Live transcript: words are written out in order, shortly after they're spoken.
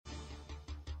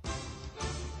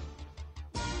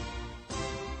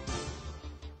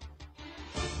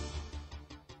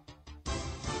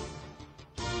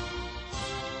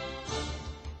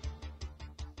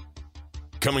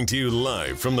Coming to you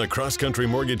live from the Cross Country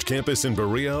Mortgage Campus in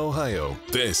Berea, Ohio.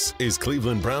 This is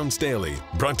Cleveland Browns Daily,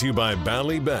 brought to you by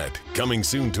Bally Bet, coming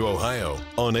soon to Ohio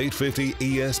on 850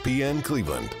 ESPN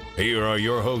Cleveland. Here are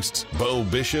your hosts, Bo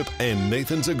Bishop and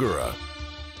Nathan Zagura.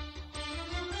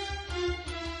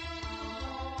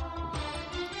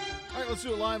 All right, let's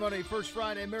do it live on a First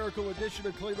Friday Miracle edition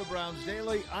of Cleveland Browns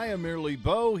Daily. I am merely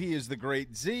Bo. He is the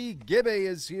great Z. Gibby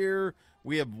is here.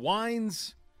 We have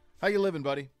wines. How you living,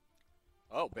 buddy?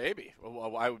 Oh, baby.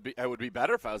 Well, I would be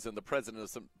better if I was in the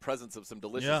presence of some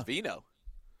delicious vino.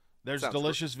 There's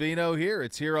delicious vino here.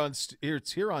 It's here on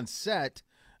set.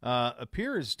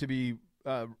 Appears to be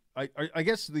I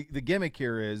guess the gimmick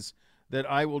here is that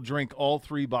I will drink all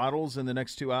 3 bottles in the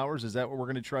next 2 hours. Is that what we're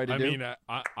going to try to do? I mean,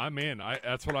 I'm in.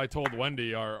 That's what I told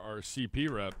Wendy, our CP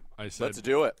rep. I said, let's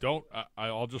do it.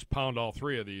 I'll just pound all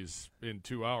 3 of these in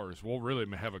 2 hours. We'll really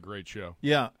have a great show.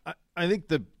 Yeah, I think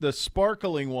the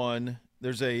sparkling one.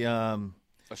 There's the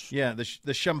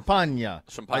champagne.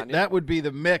 That would be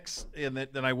the mix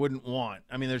that I wouldn't want.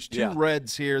 I mean, there's 2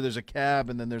 reds here. There's a cab,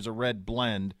 and then there's a red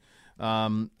blend.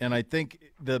 And I think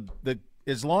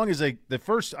as long as I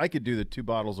could do the 2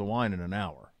 bottles of wine in an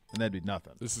hour, and that'd be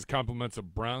nothing. This is compliments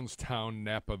of Brownstown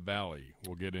Napa Valley.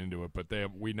 We'll get into it, but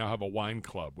we now have a wine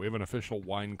club. We have an official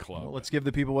wine club. Well, let's give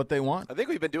the people what they want. I think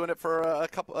we've been doing it for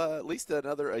at least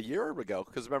a year ago.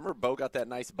 Because remember, Bo got that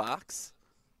nice box.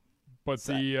 But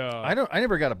I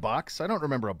never got a box. I don't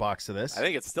remember a box of this. I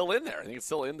think it's still in there. I think it's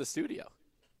still in the studio.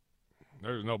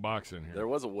 There's no box in here. There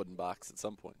was a wooden box at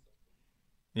some point.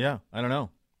 Yeah, I don't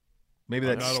know. Maybe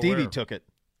that Stevie took it.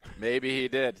 Maybe he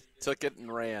did. Took it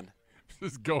and ran.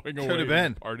 This is going away. Could have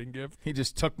been. Parting gift. He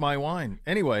just took my wine.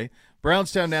 Anyway,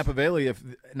 Brownstown Napa Valley,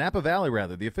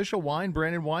 the official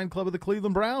wine-branded wine club of the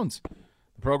Cleveland Browns.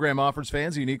 The program offers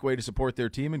fans a unique way to support their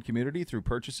team and community through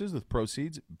purchases with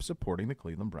proceeds supporting the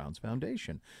Cleveland Browns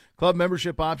Foundation. Club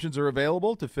membership options are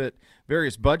available to fit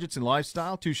various budgets and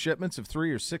lifestyle. 2 shipments of 3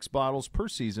 or 6 bottles per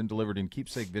season delivered in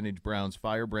keepsake vintage Browns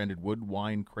fire-branded wood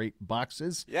wine crate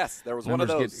boxes. Yes, there was Members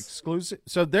one of those. Get exclusive.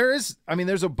 So there's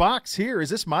a box here.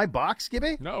 Is this my box,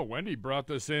 Gibby? No, Wendy brought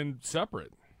this in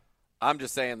separate. I'm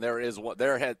just saying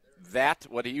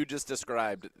what you just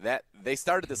described, that they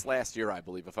started this last year, I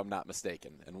believe, if I'm not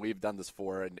mistaken, and we've done this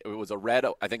for, and it was a red,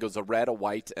 I think it was a red, a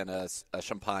white, and a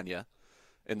champagne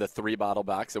in the 3-bottle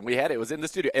box, and it was in the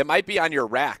studio. It might be on your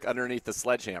rack underneath the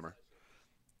sledgehammer.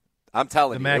 I'm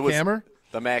telling you. The Mac Hammer?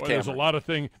 The Mac Hammer. There's a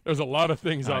lot of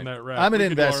things on that rack. I'm going to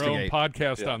investigate. Do our own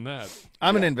podcast on that.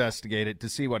 I'm going to investigate it to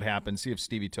see what happens, see if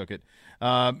Stevie took it.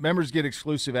 Members get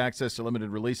exclusive access to limited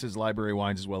releases, library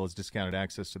wines, as well as discounted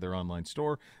access to their online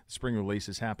store. The spring release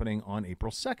is happening on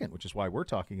April 2nd, which is why we're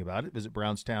talking about it. Visit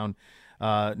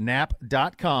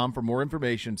brownstownnap.com for more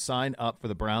information. Sign up for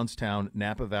the Brownstown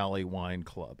Napa Valley Wine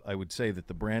Club. I would say that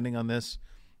the branding on this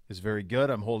is very good.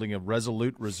 I'm holding a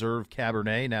Resolute Reserve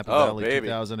Cabernet, Napa Valley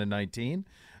 2019.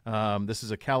 This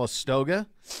is a Calistoga,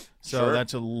 so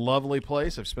that's a lovely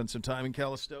place. I've spent some time in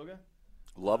Calistoga.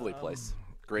 Lovely place.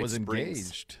 Great was springs.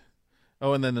 Engaged.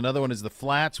 Oh, and then another one is the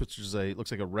Flats, which is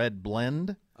looks like a red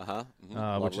blend,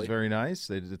 which is very nice.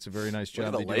 It's a very nice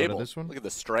job they do out of this one. Look at the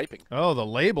striping. Oh, the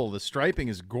label, the striping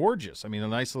is gorgeous. I mean, a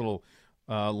nice little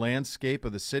landscape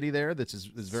of the city there. That's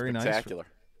very nice. Spectacular.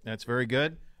 That's very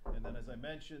good. And then, as I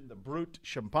mentioned, the Brut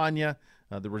Champagne,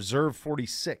 the Reserve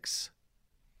 46,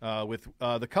 with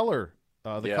the color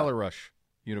rush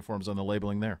uniforms on the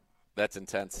labeling there. That's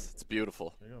intense. It's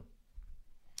beautiful. There you go.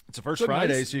 It's the first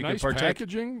Friday, so you can partake.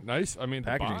 Packaging, nice. I mean,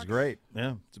 packaging's great.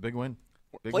 Yeah, it's a big win.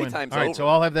 Playtime's All right, over. so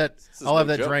I'll have that. I'll have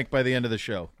that drank by the end of the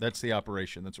show. That's the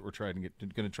operation. That's what we're going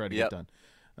to try to get done.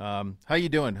 How you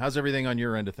doing? How's everything on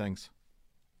your end of things?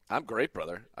 I'm great,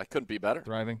 brother. I couldn't be better.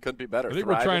 Thriving? Couldn't be better. I think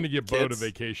we're trying to get Bo to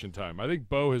vacation time. I think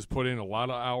Bo has put in a lot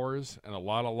of hours and a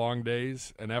lot of long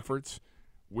days and efforts.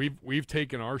 We've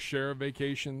taken our share of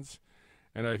vacations,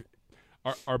 and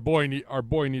our boy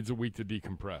needs a week to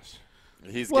decompress.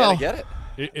 He's going to get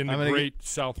it. In the great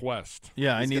Southwest.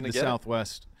 Yeah, I need the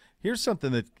Southwest. Here's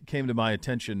something that came to my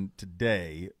attention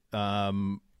today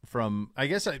from, I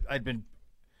guess I'd been,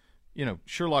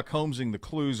 Sherlock Holmesing the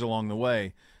clues along the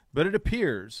way. But it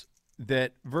appears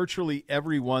that virtually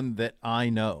everyone that I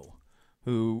know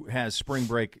who has spring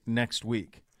break next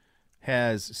week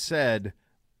has said,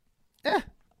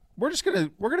 we're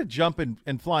gonna jump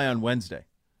and fly on Wednesday.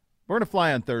 We're gonna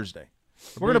fly on Thursday.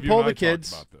 We're gonna pull the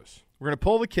kids. We're gonna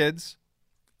pull the kids,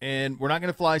 and we're not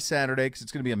gonna fly Saturday because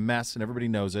it's gonna be a mess and everybody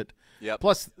knows it. Yep.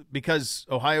 Plus, because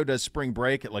Ohio does spring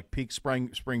break at like peak spring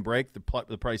break,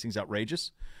 the pricing's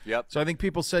outrageous. Yep. So I think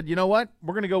people said, you know what?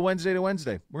 We're going to go Wednesday to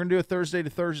Wednesday. We're going to do a Thursday to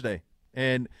Thursday.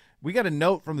 And we got a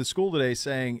note from the school today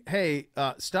saying, hey,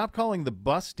 stop calling the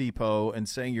bus depot and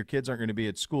saying your kids aren't going to be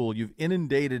at school. You've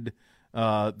inundated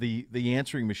the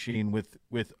answering machine with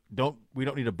we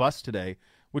don't need a bus today,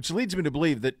 which leads me to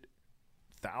believe that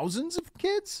thousands of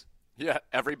kids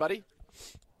everybody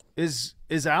is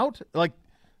out. Like,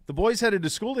 the boys headed to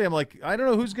school today. I'm like, I don't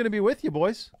know who's going to be with you,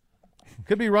 boys.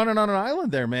 Could be running on an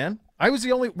island there, man. We're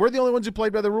the only ones who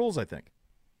played by the rules, I think.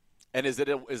 And is it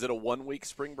a 1 week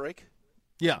spring break?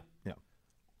 Yeah.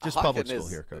 Just public school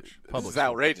here, Coach. This is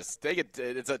outrageous. Take it.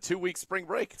 It's a 2 week spring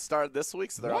break. It started this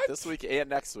week, so they're out this week and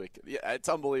next week. Yeah, it's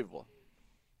unbelievable.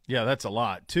 Yeah, that's a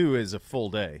lot. 2 is a full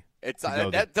day. It's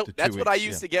that's what I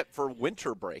used to get for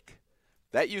winter break.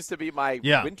 That used to be my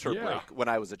winter break when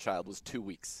I was a child. Was 2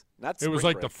 weeks. Not it was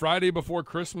like break. the Friday before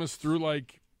Christmas through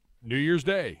like New Year's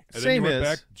Day, and Same then you went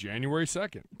as back January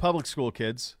 2nd. Public school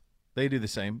kids, they do the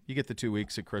same. You get the 2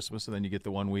 weeks at Christmas, and then you get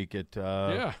the 1 week at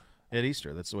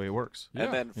Easter. That's the way it works.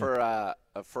 And then for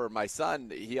my son,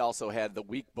 he also had the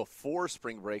week before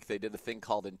spring break. They did the thing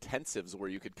called intensives, where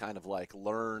you could kind of like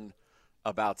learn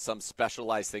about some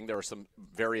specialized thing. There were some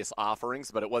various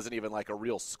offerings, but it wasn't even like a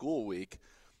real school week.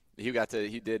 He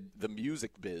did the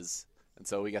music biz, and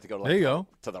so we got to go to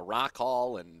to the Rock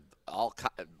Hall and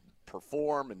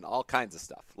perform and all kinds of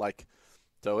stuff. Like,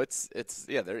 so it's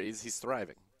he's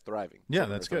thriving. Yeah,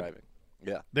 that's good. Thriving.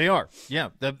 Yeah, they are. Yeah,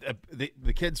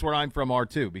 the kids where I'm from are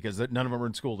too, because none of them are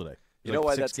in school today. You know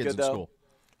why that's good though? School.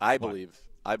 I believe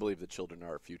the children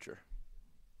are our future.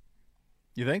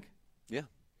 You think? Yeah.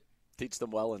 Teach them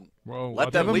well and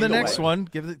let them lead the next one.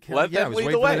 Let them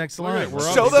lead the way. The next line.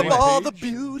 Show them all the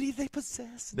beauty they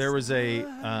possess. There was a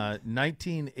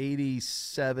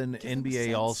 1987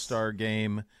 NBA All-Star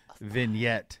Game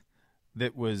vignette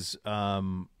that was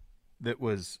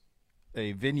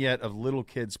a vignette of little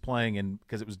kids playing,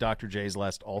 because it was Dr. J's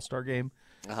last All-Star Game,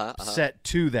 set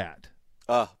to that.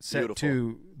 Set beautiful.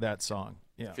 to that song.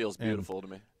 Yeah, feels beautiful to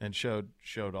me. And showed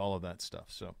all of that stuff.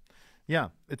 So, yeah,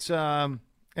 it's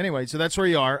anyway. So that's where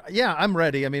you are. Yeah, I'm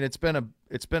ready. I mean, it's been a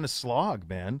slog,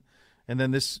 man. And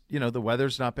then this, the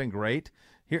weather's not been great.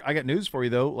 Here, I got news for you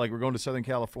though. Like, we're going to Southern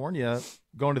California,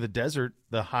 going to the desert.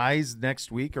 The highs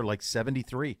next week are like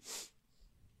 73.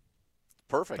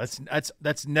 Perfect.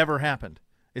 That's never happened.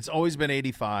 It's always been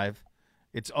 85.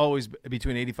 It's always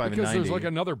between 85 and 90. Because there's like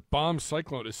another bomb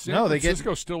cyclone. Does San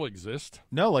Francisco still exist?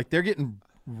 No, like they're getting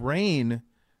rain.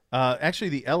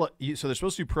 Actually, so they're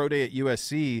supposed to do pro day at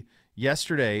USC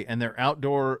yesterday, and their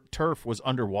outdoor turf was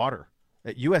underwater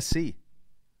at USC.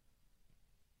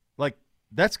 Like,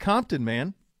 that's Compton,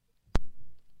 man.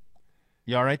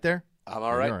 You all right there? I'm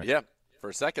all right. Yeah. For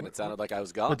a second, it sounded like I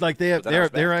was gone. But like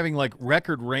they're having like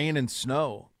record rain and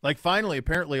snow. Like, finally,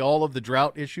 apparently, all of the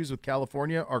drought issues with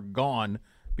California are gone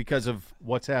because of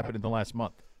what's happened in the last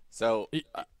month. So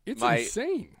it's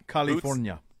insane.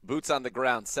 California. Boots on the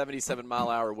ground.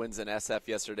 77-mile-an-hour winds in SF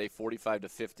yesterday. 45 to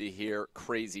 50 here.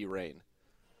 Crazy rain.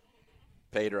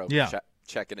 Pedro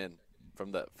checking in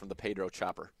from the Pedro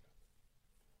chopper.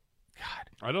 God,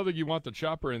 I don't think you want the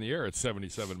chopper in the air at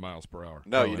 77 miles per hour.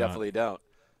 No, you definitely don't.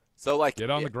 So, like, get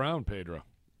on the ground, Pedro.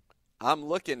 I'm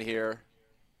looking here.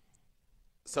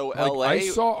 So, like, L.A. I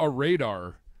saw a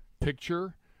radar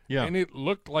picture, Yeah. And it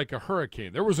looked like a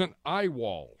hurricane. There was an eye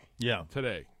wall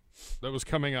today that was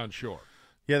coming on shore.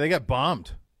 Yeah, they got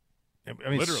bombed. I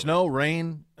mean, literally. Snow,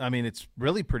 rain. I mean, it's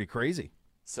really pretty crazy.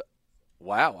 So,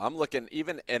 wow, I'm looking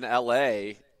even in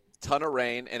L.A., ton of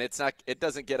rain, and it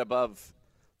doesn't get above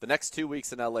the next 2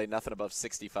 weeks in L.A., nothing above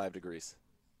 65 degrees.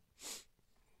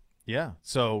 Yeah,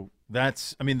 so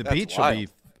that's the beach wild. will be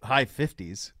high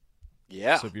 50s.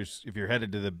 Yeah. So if you're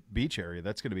headed to the beach area,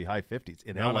 that's going to be high 50s.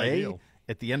 In Not LA ideal.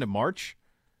 at the end of March,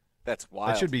 that's wild.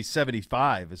 that should be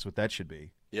 75 is what that should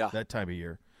be. Yeah. That time of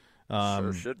year.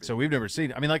 Sure should be. So we've never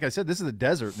seen, like I said, this is the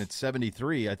desert and it's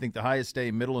 73. I think the highest day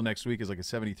middle of next week is like a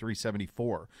 73,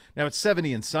 74. Now it's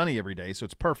 70 and sunny every day, so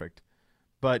it's perfect.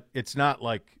 But it's not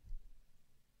like,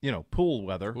 pool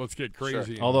weather. Let's get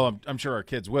crazy. Sure. Although I'm sure our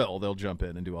kids they'll jump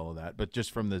in and do all of that. But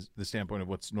just from the standpoint of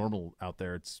what's normal out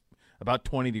there, it's about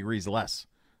 20 degrees less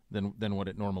than what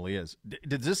it normally is.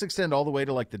 Does this extend all the way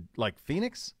to like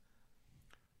Phoenix,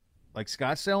 like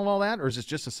Scottsdale and all that, or is this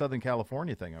just a Southern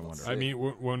California thing? I wonder. I mean,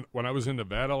 when I was in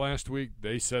Nevada last week,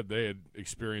 they said they had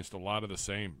experienced a lot of the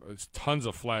same. It's tons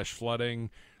of flash flooding.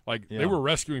 Like they were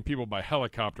rescuing people by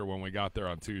helicopter when we got there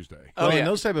on Tuesday. Well, in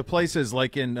those type of places,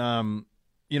 like in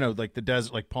like the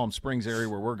desert, like Palm Springs area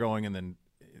where we're going, and then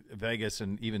Vegas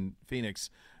and even Phoenix.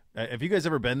 Have you guys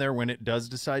ever been there when it does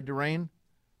decide to rain?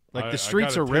 Like the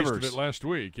streets are I got a taste rivers. of it last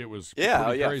week. It was Yeah,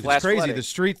 pretty crazy. flash It's crazy. flooding. The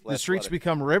streets flooding.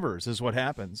 become rivers is what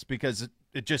happens because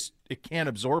it can't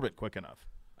absorb it quick enough.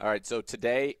 All right, so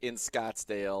today in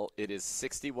Scottsdale, it is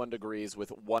 61 degrees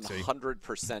with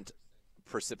 100%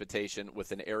 precipitation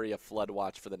with an area flood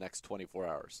watch for the next 24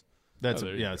 hours. That's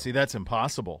see, that's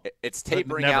impossible. It's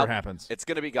tapering never out. happens. It's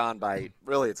going to be gone by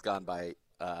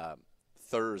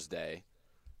Thursday,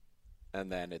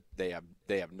 and then they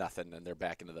have nothing, and they're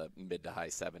back into the mid to high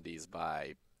 70s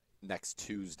by next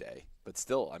Tuesday. But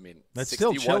still, I mean, That's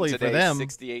 61 still chilly today, for them.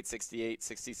 68, 68,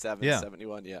 67, Yeah.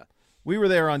 71. Yeah. We were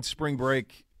there on spring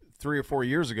break 3 or 4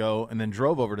 years ago, and then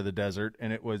drove over to the desert,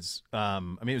 and it was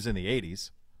it was in the 80s.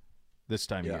 This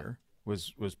time of year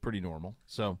was pretty normal.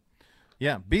 So,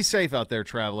 yeah, be safe out there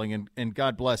traveling, and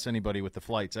God bless anybody with the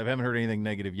flights. I haven't heard anything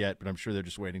negative yet, but I'm sure they're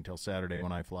just waiting till Saturday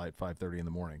when I fly at 5:30 in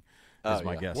the morning. Is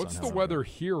my guess. What's on the how weather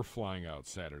here flying out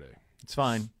Saturday? It's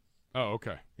fine. Oh,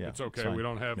 okay. Yeah, it's okay. it's fine. We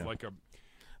don't have Yeah. like a. I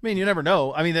mean, you never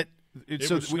know. I mean,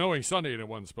 It was snowing Sunday and it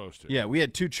wasn't supposed to. Yeah, we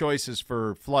had two choices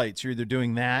for flights. You're either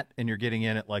doing that and you're getting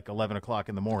in at like 11 o'clock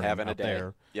in the morning Having a out day.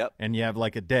 there. Yep. And you have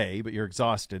like a day, but you're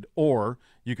exhausted. Or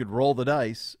you could roll the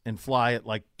dice and fly at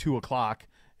like 2 o'clock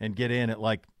and get in at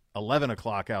like 11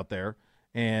 o'clock out there.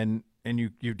 And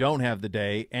you don't have the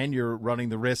day, and you're running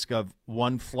the risk of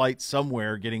one flight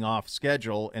somewhere getting off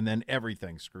schedule and then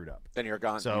everything screwed up. Then you're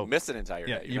gone. So, you miss an entire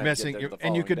Yeah, day. you're gonna have to missing, get there the and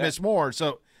you following could day. miss more.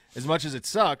 So as much as it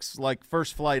sucks, like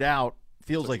first flight out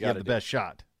feels like you have the best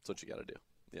shot. That's what you got to do.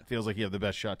 Yeah. Feels like you have the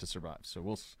best shot to survive.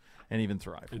 So and even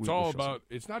thrive. It's all about.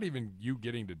 It's not even you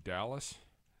getting to Dallas,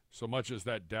 so much as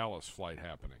that Dallas flight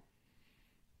happening.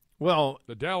 Well,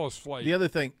 The Dallas flight. the other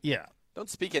thing, yeah. Don't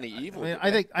speak any evil.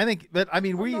 I think, but I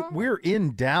mean, we're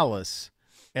in Dallas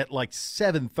at like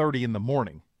 7:30 in the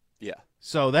morning. Yeah.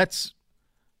 So that's,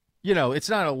 it's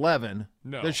not 11.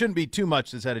 No. There shouldn't be too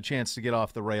much that's had a chance to get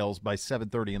off the rails by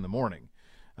 7:30 in the morning.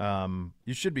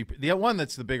 You should be. The one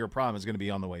that's the bigger problem is going to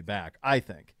be on the way back, I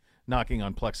think, knocking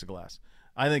on plexiglass.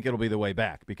 I think it'll be the way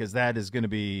back because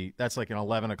that's like an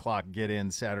 11 o'clock get in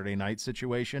Saturday night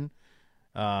situation.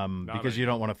 Because you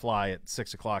don't want to fly at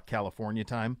 6 o'clock California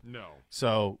time. No.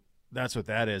 So that's what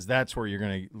that is. That's where you're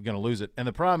gonna lose it. And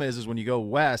the problem is when you go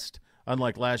west,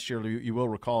 unlike last year, you will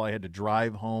recall I had to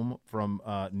drive home from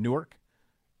Newark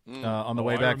on the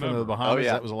way back from the Bahamas. Oh,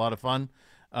 yeah. That was a lot of fun.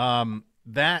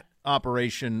 That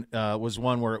operation was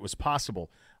one where it was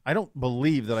possible. I don't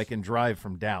believe that I can drive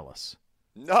from Dallas.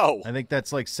 No. I think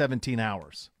that's like 17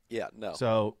 hours. Yeah. No.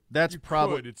 So that's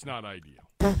probably. Could. It's not ideal.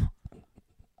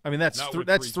 I mean, that's Not with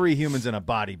that's three three humans in a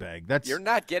body bag. That's You're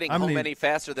not getting I home mean- any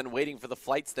faster than waiting for the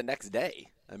flights the next day.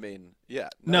 I mean, yeah.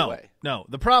 No way. No.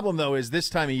 The problem, though, is this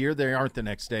time of year, they aren't the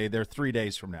next day. They're 3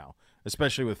 days from now,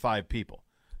 especially with 5 people.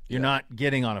 You're not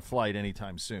getting on a flight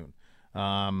anytime soon.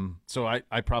 So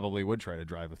I probably would try to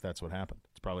drive if that's what happened.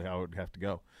 It's probably how it would have to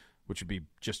go, which would be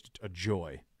just a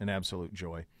joy, an absolute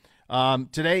joy.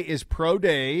 Today is Pro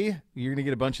Day. You're going to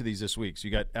get a bunch of these this week. So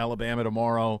you got Alabama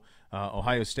tomorrow.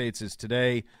 Ohio State's is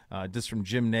today. This from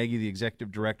Jim Nagy, the executive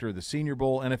director of the Senior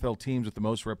Bowl. NFL teams with the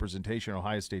most representation,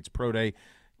 Ohio State's Pro Day.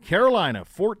 Carolina,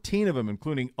 14 of them,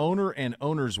 including owner and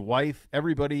owner's wife.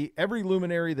 Every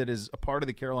luminary that is a part of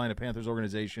the Carolina Panthers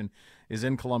organization is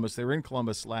in Columbus. They were in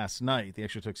Columbus last night. They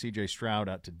actually took C.J. Stroud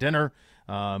out to dinner,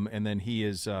 and then he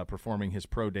is performing his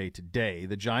pro day today.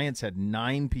 The Giants had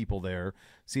 9 people there.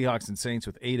 Seahawks and Saints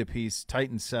with 8 apiece.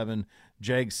 Titans 7,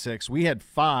 Jags 6. We had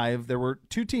 5. There were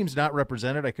 2 teams not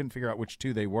represented. I couldn't figure out which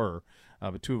 2 they were,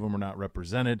 but 2 of them were not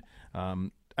represented.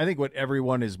 I think what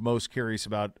everyone is most curious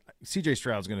about, C.J.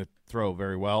 Stroud's going to throw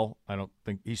very well. I don't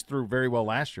think he's threw very well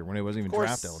last year when he wasn't even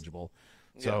draft eligible.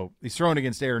 So he's throwing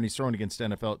against air and he's throwing against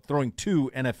throwing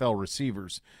 2 NFL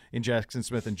receivers in Jackson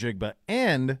Smith and Jigba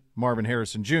and Marvin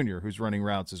Harrison Jr., who's running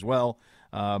routes as well.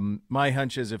 My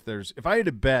hunch is if I had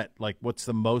to bet like what's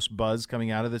the most buzz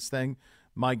coming out of this thing,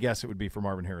 my guess it would be for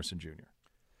Marvin Harrison Jr.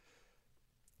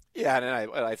 Yeah,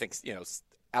 and I think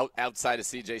outside of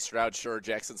C.J. Stroud, sure,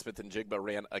 Jackson Smith and Jigba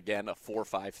ran again a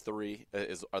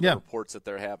 4.53 are the reports that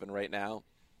they're having right now.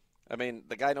 I mean,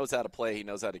 the guy knows how to play. He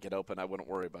knows how to get open. I wouldn't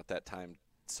worry about that time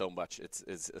so much.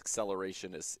 His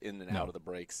acceleration is in and out of the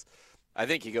breaks. I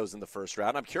think he goes in the first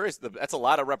round. I'm curious. That's a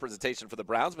lot of representation for the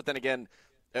Browns, but then again,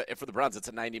 for the Browns, it's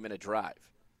a 90-minute drive.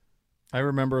 I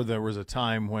remember there was a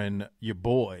time when your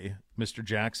boy, Mr.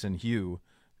 Jackson Hugh,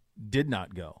 did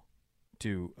not go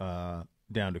to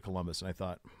down to Columbus, and I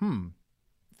thought,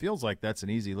 feels like that's an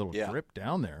easy little trip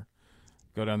down there.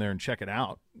 Go down there and check it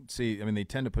out. See, I mean, they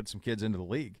tend to put some kids into the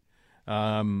league.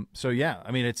 So yeah,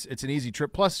 I mean, it's an easy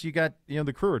trip. Plus, you got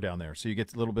the crew are down there, so you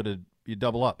get a little bit of you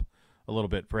double up a little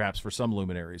bit, perhaps for some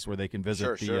luminaries, where they can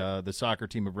visit the soccer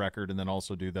team of record and then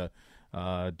also do the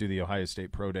Ohio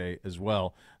State Pro Day as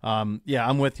well. Yeah,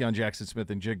 I'm with you on Jackson Smith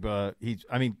and Jigba.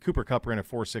 Cooper Kupp ran a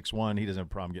 4.61. He doesn't have a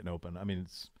problem getting open. I mean,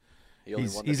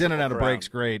 he's in and out of breaks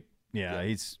great.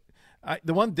 Yeah.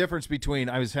 The one difference between,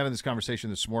 I was having this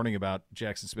conversation this morning about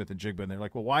Jackson Smith and Jigba, and they're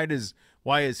like, well,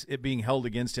 why is it being held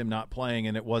against him not playing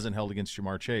and it wasn't held against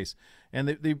Jamar Chase? And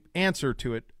the answer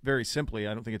to it, very simply,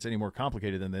 I don't think it's any more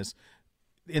complicated than this.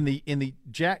 In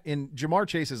Jamar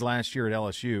Chase's last year at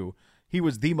LSU, he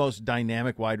was the most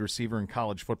dynamic wide receiver in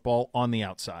college football on the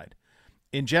outside.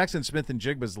 In Jackson Smith and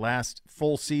Jigba's last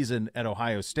full season at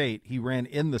Ohio State, he ran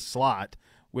in the slot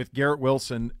with Garrett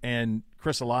Wilson and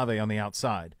Chris Olave on the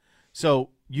outside. So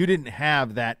you didn't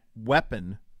have that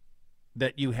weapon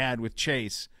that you had with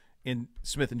Chase in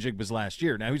Smith and Jigba's last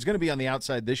year. Now, he's going to be on the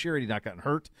outside this year. He's not gotten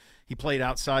hurt. He played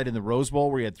outside in the Rose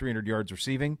Bowl where he had 300 yards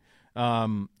receiving.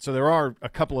 So there are a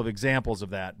couple of examples of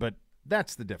that, but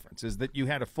that's the difference, is that you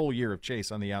had a full year of Chase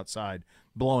on the outside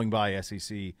blowing by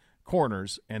SEC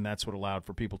corners, and that's what allowed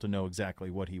for people to know exactly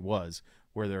what he was,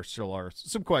 where there still are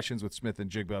some questions with Smith and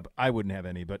Jigba. I wouldn't have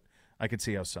any, but I could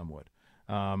see how some would.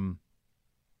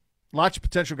 Lots of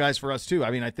potential guys for us, too.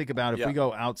 I mean, I think about if we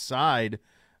go outside,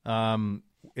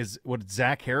 would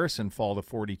Zach Harrison fall to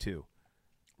 42?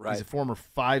 Right. He's a former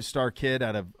 5-star kid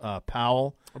out of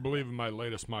Powell. I believe in my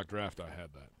latest mock draft I had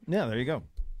that. Yeah, there you go.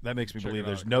 That makes me believe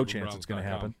there's no chance it's going to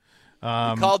happen.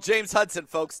 You called James Hudson,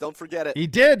 folks. Don't forget it. He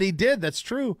did. That's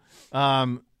true.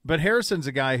 But Harrison's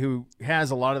a guy who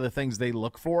has a lot of the things they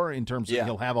look for in terms of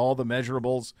he'll have all the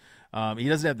measurables. He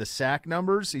doesn't have the sack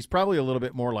numbers. He's probably a little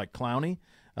bit more like Clowney.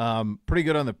 Pretty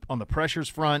good on the pressures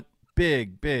front.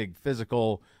 Big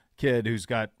physical kid who's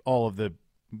got all of the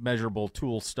measurable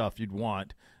tool stuff you'd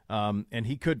want. And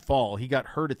he could fall. He got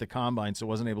hurt at the combine, so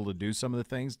wasn't able to do some of the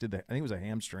things. I think it was a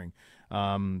hamstring.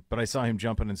 But I saw him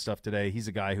jumping and stuff today. He's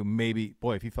a guy who maybe,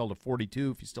 if he fell to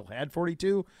 42, if he still had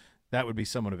 42, that would be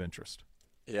someone of interest.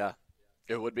 Yeah,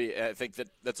 it would be. I think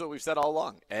that's what we've said all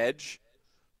along. Edge,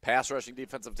 pass rushing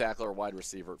defensive tackle, or wide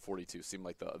receiver at 42 seem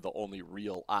like the only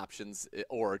real options,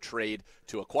 or a trade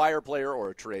to acquire a player or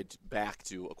a trade back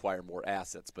to acquire more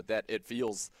assets. But that it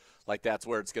feels like that's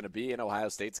where it's going to be. And Ohio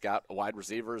State's got wide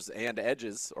receivers and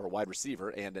edges, or a wide receiver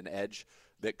and an edge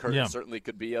that certainly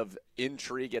could be of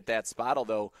intrigue at that spot,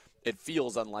 although it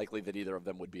feels unlikely that either of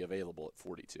them would be available at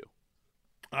 42.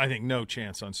 I think no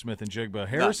chance on Smith and Jigba.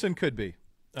 Harrison could be.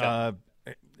 Yeah.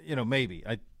 Maybe.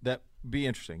 That be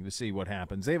interesting to see what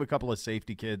happens. They have a couple of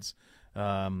safety kids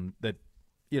that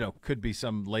could be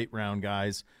some late round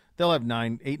guys. They'll have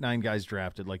 9 guys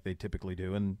drafted like they typically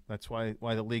do, and that's why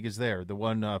the league is there. The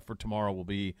one for tomorrow will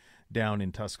be down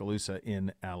in Tuscaloosa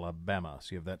in Alabama,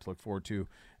 so you have that to look forward to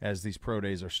as these pro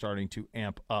days are starting to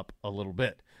amp up a little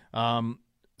bit.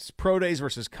 Pro days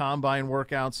versus combine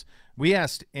workouts. We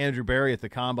asked Andrew Berry at the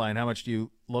combine, how much do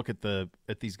you look at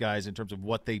these guys in terms of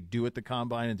what they do at the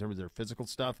combine in terms of their physical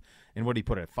stuff, and what do you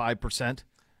put at 5%?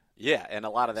 Yeah, and a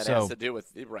lot of that has to do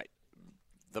with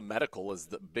the medical is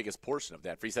the biggest portion of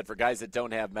that. He said for guys that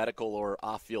don't have medical or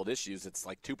off-field issues, it's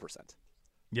like 2%.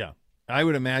 Yeah, I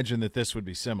would imagine that this would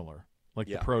be similar, like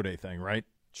the pro day thing, right?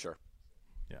 Sure.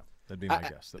 That'd be my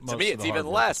guess. To me, it's even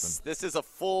less. This is a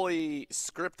fully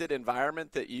scripted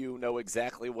environment that you know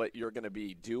exactly what you're going to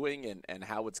be doing and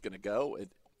how it's going to go.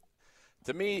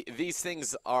 To me, these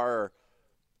things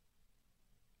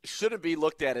shouldn't be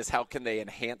looked at as how can they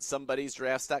enhance somebody's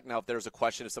draft stock. Now, if there's a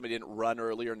question, if somebody didn't run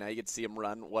earlier, now you get to see them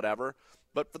run, whatever.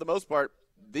 But for the most part,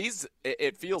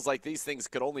 it feels like these things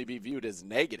could only be viewed as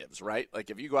negatives, right? Like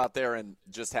if you go out there and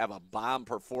just have a bomb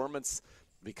performance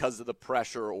because of the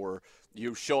pressure, or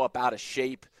you show up out of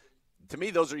shape, to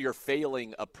me, those are you're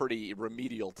failing a pretty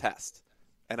remedial test.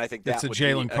 And I think that's a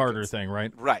Jalen Carter thing,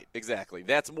 right? Right, exactly.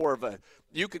 That's more of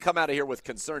you could come out of here with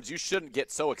concerns. You shouldn't get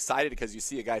so excited because you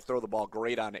see a guy throw the ball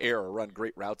great on air or run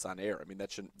great routes on air. I mean,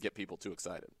 that shouldn't get people too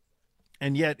excited.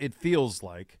 And yet it feels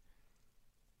like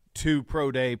 2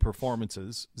 pro day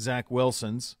performances, Zach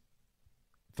Wilson's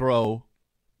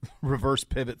reverse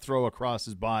pivot throw across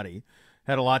his body,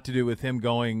 had a lot to do with him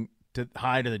going to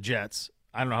high to the Jets.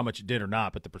 I don't know how much it did or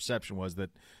not, but the perception was that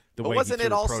the way he threw the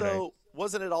pro day.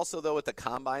 Wasn't it also, though, at the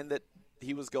combine that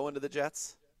he was going to the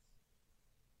Jets?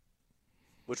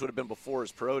 Which would have been before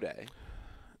his pro day.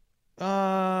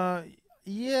 Yeah.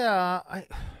 I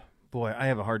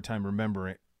have a hard time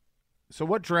remembering. So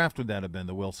what draft would that have been,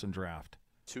 the Wilson draft?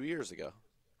 2 years ago.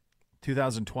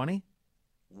 2020?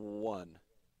 21.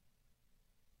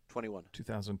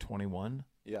 2021?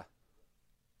 Yeah.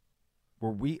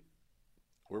 Were we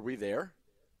there?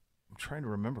 I'm trying to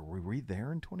remember. Were we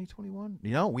there in 2021?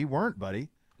 No, we weren't, buddy.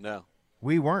 No.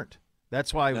 We weren't.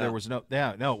 That's why there was no.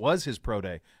 Yeah, no, it was his pro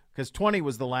day because 20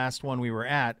 was the last one we were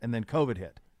at, and then COVID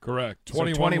hit. Correct. So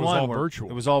 21 was all virtual.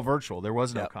 It was all virtual. There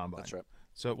was no combine. That's right.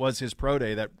 So it was his pro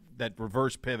day, that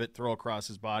reverse pivot throw across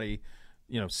his body,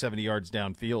 70 yards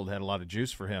downfield had a lot of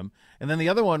juice for him. And then the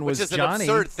other one was Which is Johnny. an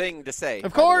absurd thing to say.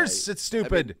 Of course, it's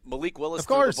stupid. I mean, Malik Willis of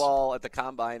threw course. the ball at the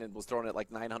combine and was throwing it like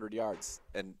 900 yards,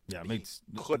 and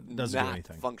could doesn't do not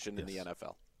anything. function in the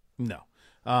NFL. No.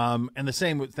 And the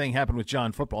same thing happened with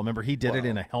John Football. Remember, he did it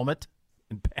in a helmet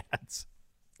and pads.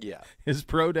 Yeah. His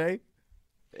pro day.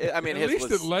 I mean, at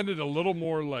least it lended a little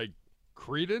more like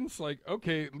credence. Like,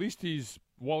 okay, at least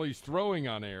while he's throwing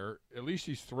on air, at least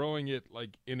he's throwing it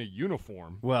like in a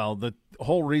uniform. Well, the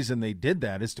whole reason they did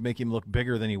that is to make him look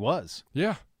bigger than he was.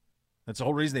 Yeah. That's the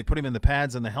whole reason they put him in the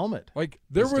pads and the helmet. Like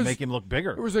to make him look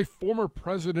bigger. There was a former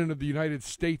president of the United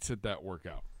States at that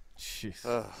workout. Jeez.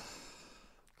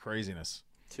 Craziness.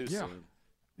 Too soon.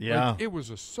 Yeah. Like, it was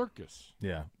a circus.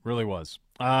 Yeah, really was.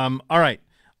 All right.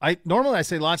 Normally I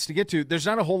say lots to get to. There's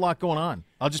not a whole lot going on.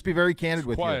 I'll just be very candid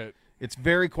with you. It's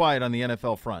very quiet on the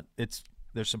NFL front.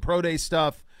 There's some pro day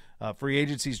stuff. Free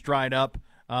agency's dried up.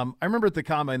 I remember at the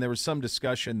combine there was some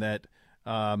discussion that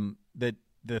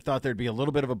they thought there'd be a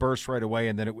little bit of a burst right away,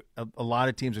 and then a lot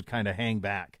of teams would kind of hang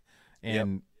back,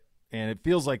 and it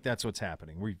feels like that's what's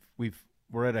happening.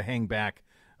 We're at a hang back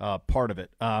part of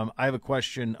it. I have a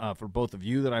question for both of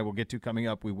you that I will get to coming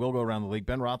up. We will go around the league.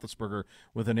 Ben Roethlisberger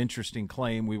with an interesting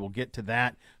claim. We will get to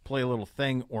that. Play a little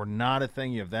thing or not a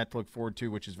thing. You have that to look forward to,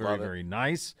 which is very, very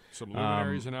nice. Some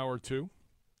luminaries in hour two.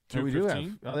 We do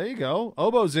have. Oh, there you go.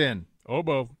 Obo's in.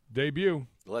 Obo debut.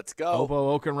 Let's go.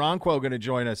 Obo Okoronkwo going to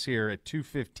join us here at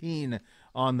 2:15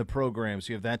 on the program.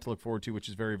 So you have that to look forward to, which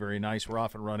is very, very nice. We're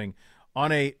off and running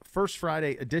on a First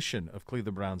Friday edition of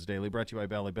Cleveland Browns Daily, brought to you by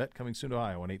Bally Bet, coming soon to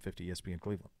Ohio on 850 ESPN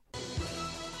Cleveland.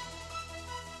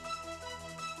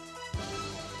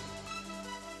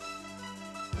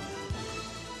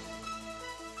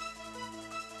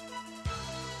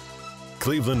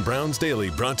 Cleveland Browns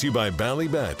Daily, brought to you by Bally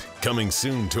Bet, coming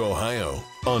soon to Ohio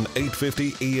on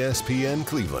 850 ESPN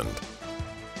Cleveland.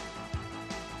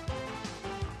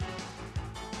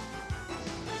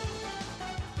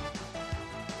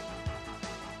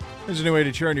 There's a new way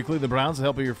to cheer on your Cleveland Browns with the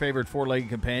help of your favorite four-legged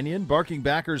companion. Barking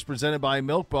Backers, presented by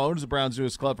Milk Bones, the Browns'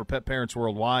 newest club for pet parents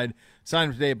worldwide. Sign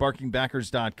up today at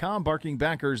barkingbackers.com. Barking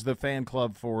Backers, the fan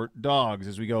club for dogs,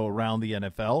 as we go around the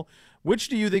NFL. Which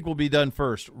do you think will be done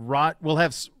first? We'll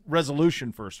have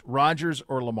resolution first. Rodgers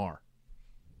or Lamar?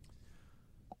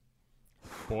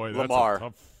 Boy, that's Lamar.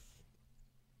 tough.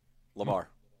 Lamar.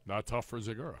 Not tough for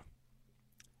Zagura.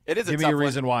 It is a Give tough me a one.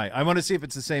 reason why. I want to see if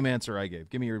it's the same answer I gave.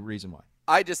 Give me a reason why.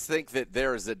 I just think that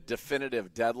there is a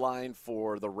definitive deadline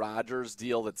for the Rodgers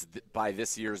deal that's by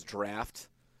this year's draft,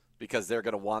 because they're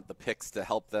going to want the picks to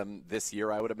help them this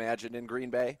year, I would imagine, in Green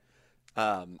Bay.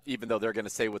 Even though they're going to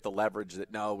say with the leverage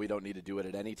that, no, we don't need to do it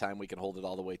at any time. We can hold it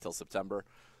all the way till September.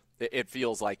 It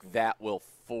feels like that will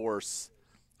force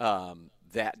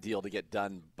that deal to get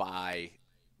done by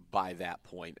that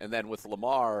point. And then with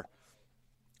Lamar,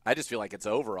 I just feel like it's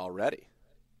over already.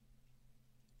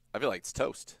 I feel like it's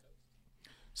toast.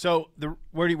 So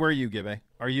where are you, Gibbe?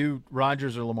 Are you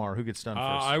Rodgers or Lamar? Who gets done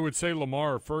first? I would say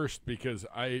Lamar first, because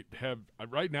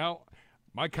right now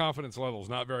my confidence level is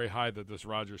not very high that this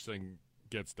Rodgers thing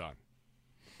gets done.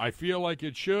 I feel like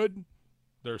it should.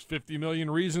 There's 50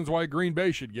 million reasons why Green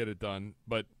Bay should get it done,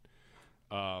 but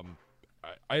I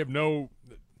have no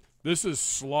 – this is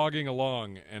slogging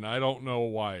along, and I don't know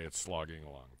why it's slogging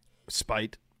along.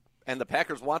 Spite. And the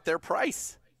Packers want their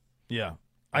price. Yeah.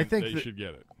 I think they should get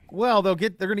it. Well, they're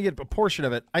going to get a portion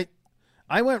of it.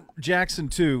 I went Jackson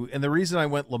too, and the reason I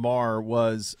went Lamar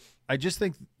was I just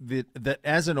think that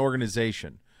as an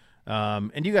organization,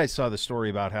 and you guys saw the story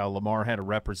about how Lamar had a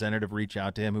representative reach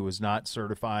out to him who was not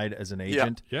certified as an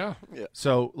agent. Yeah.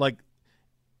 So,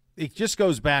 it just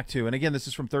goes back to, and again, this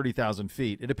is from 30,000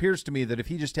 feet, it appears to me that if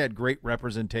he just had great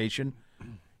representation,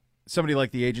 somebody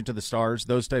like the agent of the stars,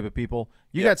 those type of people,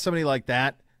 you got somebody like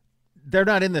that, they're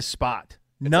not in this spot.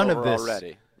 None of this.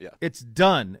 Already. Yeah. It's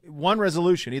done. One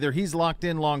resolution. Either he's locked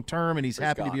in long term and he's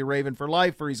happy to be a Raven for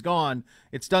life, or he's gone.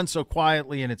 It's done so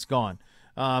quietly and it's gone.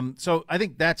 So I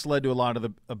think that's led to a lot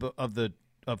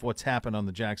of what's happened on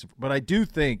the Jackson. But I do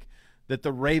think that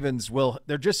the Ravens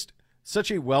they're just such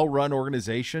a well-run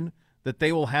organization that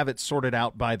they will have it sorted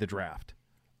out by the draft.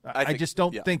 I just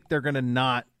don't think they're going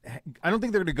to I don't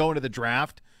think they're going to go into the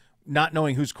draft not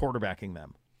knowing who's quarterbacking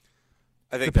them.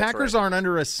 I think the Packers aren't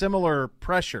under a similar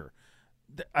pressure.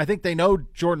 I think they know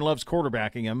Jordan Love's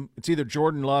quarterbacking him. It's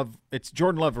Jordan Love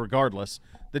regardless.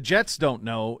 The Jets don't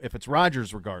know if it's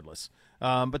Rodgers regardless.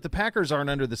 But the Packers aren't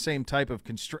under the same type of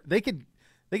constraint. They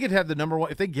could have the number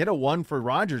one. If they get a 1 for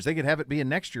Rodgers, they could have it be in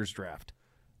next year's draft.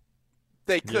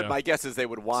 They could. Yeah. My guess is they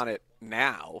would want it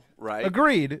now, right?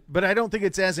 Agreed, but I don't think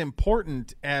it's as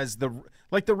important as the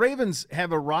Ravens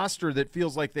have a roster that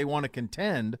feels like they want to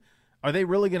contend. Are they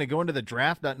really going to go into the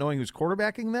draft not knowing who's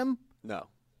quarterbacking them? No.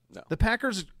 The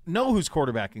Packers know who's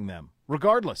quarterbacking them,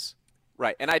 regardless.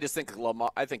 Right, and I just think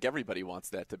I think everybody wants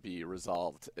that to be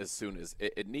resolved as soon as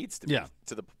it needs to be. Yeah.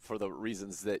 For the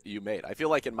reasons that you made. I feel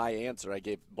like in my answer I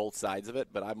gave both sides of it,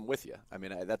 but I'm with you. I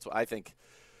mean, that's what I think.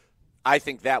 I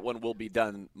think that one will be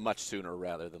done much sooner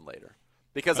rather than later.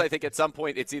 Because I think at some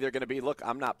point it's either going to be, look,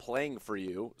 I'm not playing for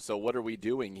you, so what are we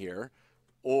doing here?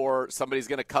 Or somebody's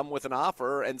going to come with an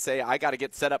offer and say, I got to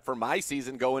get set up for my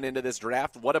season going into this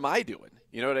draft. What am I doing?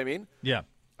 You know what I mean? Yeah.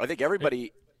 I think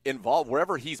everybody involved,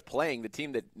 wherever he's playing, the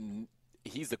team that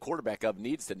he's the quarterback of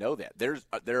needs to know that.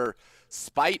 Their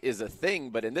spite is a thing,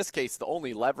 but in this case, the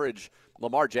only leverage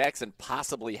Lamar Jackson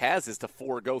possibly has is to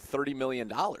forego $30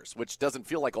 million, which doesn't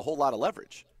feel like a whole lot of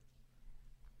leverage.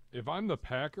 If I'm the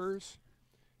Packers,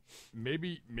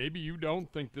 maybe you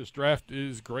don't think this draft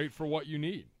is great for what you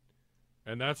need.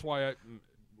 And that's why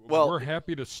we're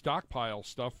happy to stockpile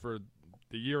stuff for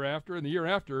the year after and the year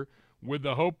after with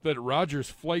the hope that Rodgers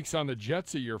flakes on the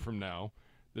Jets a year from now.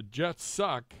 The Jets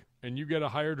suck, and you get a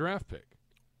higher draft pick.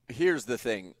 Here's the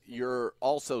thing. You're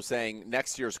also saying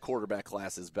next year's quarterback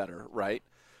class is better, right?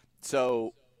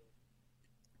 So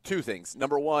two things.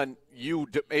 Number one,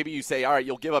 maybe you say, all right,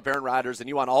 you'll give up Aaron Rodgers and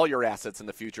you want all your assets in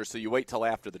the future, so you wait till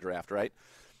after the draft, right?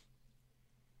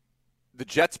 The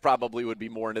Jets probably would be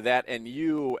more into that, and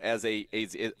you as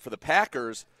for the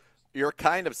Packers, you're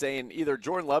kind of saying either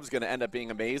Jordan Love's going to end up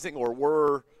being amazing,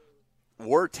 or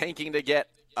we're tanking to get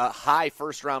a high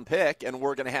first-round pick, and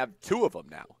we're going to have two of them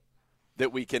now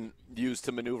that we can use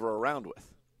to maneuver around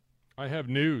with. I have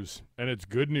news, and it's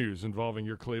good news involving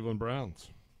your Cleveland Browns.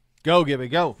 Go, Gibby,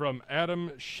 go. From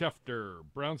Adam Schefter,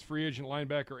 Browns free agent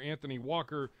linebacker Anthony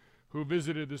Walker, who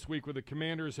visited this week with the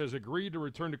Commanders, has agreed to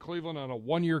return to Cleveland on a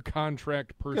 1-year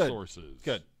contract per sources.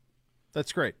 Good.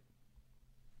 That's great.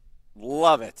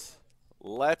 Love it.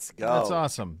 Let's go. That's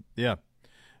awesome. Yeah.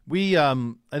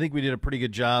 I think we did a pretty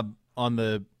good job on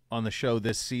the show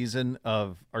this season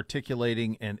of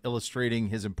articulating and illustrating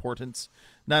his importance,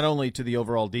 not only to the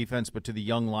overall defense, but to the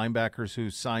young linebackers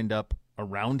who signed up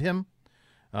around him.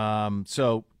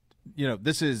 So,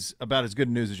 this is about as good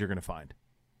news as you're going to find.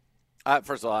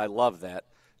 First of all, I love that.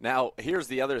 Now, here's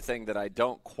the other thing that I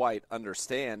don't quite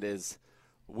understand is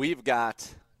we've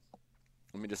got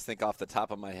 – let me just think off the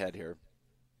top of my head here.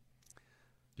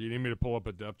 Do you need me to pull up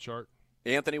a depth chart?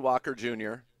 Anthony Walker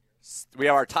Jr. We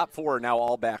have our top 4 now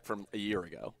all back from a year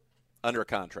ago under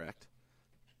contract.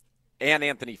 And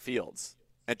Tony Fields,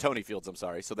 I'm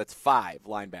sorry. So that's 5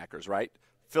 linebackers, right?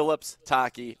 Phillips,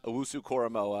 Taki,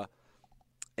 Owusu-Koramoah,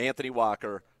 Anthony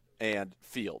Walker, and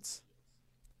Fields.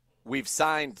 We've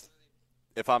signed,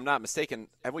 if I'm not mistaken,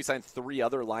 have we signed 3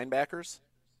 other linebackers?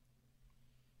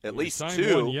 At least 2. We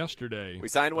signed one yesterday. We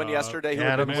signed one yesterday.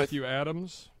 Matthew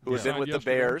Adams. Who was in with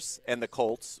yesterday. The Bears and the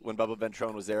Colts when Bubba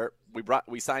Ventrone was there.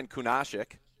 We signed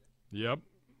Kunashik. Yep.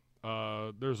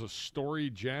 There's a Story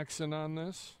Jackson on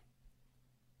this.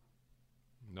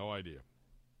 No idea.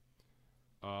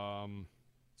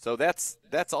 So that's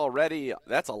already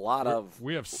a lot of.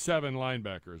 We have 7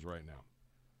 linebackers right now.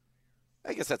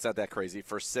 I guess that's not that crazy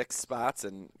for 6 spots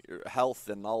and your health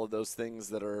and all of those things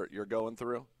that you're going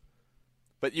through.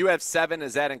 But you have 7.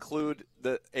 Does that include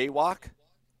the AWOC?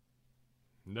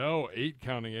 No, 8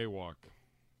 counting AWOC.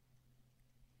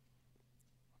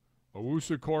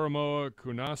 Owusu-Koramoah,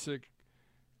 Kunasik,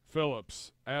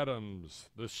 Phillips, Adams,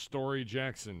 the Story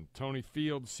Jackson, Tony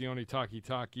Fields, Sione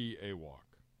Taki, AWOC.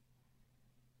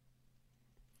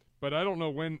 But I don't know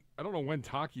when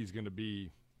Taki's going to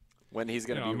be. When he's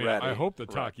going to be ready. I hope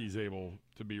that Taki's able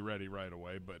to be ready right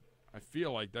away, but I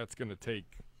feel like that's going to take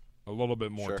a little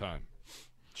bit more time.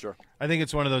 Sure. I think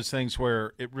it's one of those things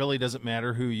where it really doesn't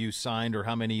matter who you signed or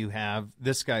how many you have.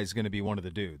 This guy's going to be one of the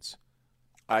dudes.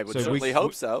 I would certainly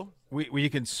hope so. We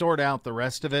can sort out the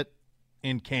rest of it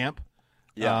in camp.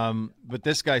 Yeah. But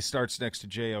this guy starts next to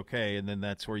JOK, and then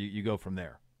that's where you go from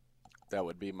there. That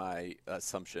would be my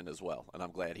assumption as well, and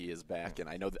I'm glad he is back. And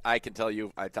I know I can tell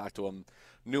you, I talked to him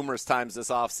numerous times this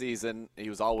offseason. He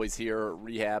was always here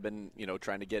rehabbing,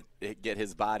 trying to get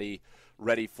his body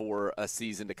ready for a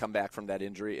season to come back from that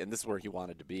injury, and this is where he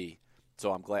wanted to be.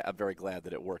 So I'm very glad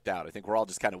that it worked out. I think we're all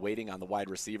just kind of waiting on the wide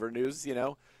receiver news.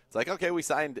 It's like, okay, we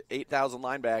signed 8,000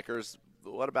 linebackers.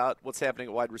 what about what's happening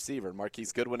at wide receiver?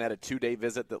 Marquise Goodwin had a 2-day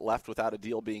visit that left without a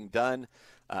deal being done.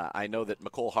 I know that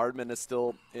McCole Hardman is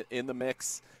still in the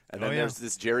mix. And then there's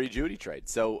this Jerry Jeudy trade.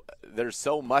 So there's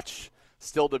so much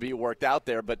still to be worked out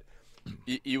there. But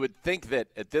you would think that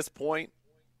at this point,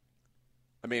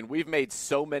 I mean, we've made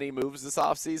so many moves this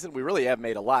offseason. We really have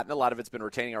made a lot, and a lot of it's been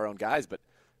retaining our own guys, but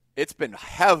it's been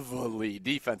heavily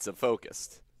defensive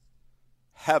focused.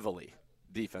 Heavily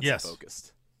defensive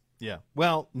focused. Yeah.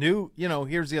 Well,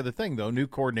 here's the other thing, though. New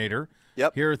coordinator.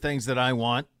 Yep. Here are things that I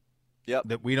want yep.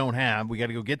 that we don't have. We got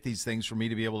to go get these things for me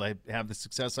to be able to have the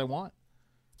success I want.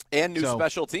 And new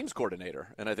special teams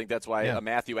coordinator. And I think that's why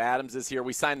Matthew Adams is here.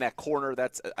 We signed that corner.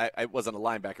 I wasn't a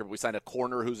linebacker, but we signed a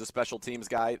corner who's a special teams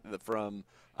guy from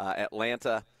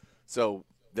Atlanta. So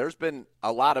there's been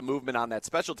a lot of movement on that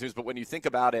special teams. But when you think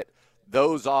about it,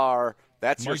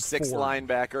 that's your sixth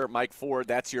linebacker, Mike Ford.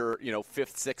 That's your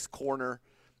fifth, sixth corner.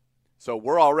 So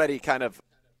we're already kind of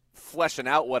fleshing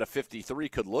out what a 53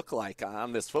 could look like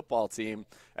on this football team,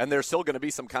 and there's still going to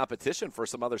be some competition for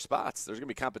some other spots. There's going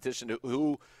to be competition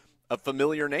of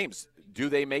familiar names. Do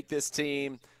they make this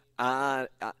team at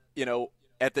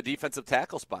the defensive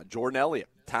tackle spot? Jordan Elliott,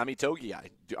 Tommy Togiai.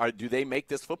 Do they make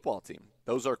this football team?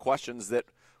 Those are questions that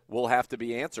will have to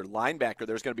be answered. Linebacker,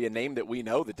 there's going to be a name that we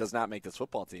know that does not make this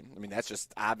football team. I mean, that's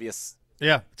just obvious.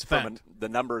 Yeah, it's a fact. The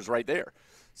numbers right there.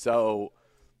 So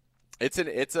it's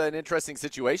an interesting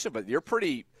situation, but you're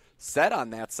pretty set on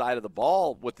that side of the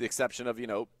ball, with the exception of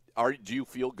do you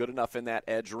feel good enough in that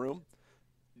edge room?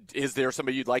 Is there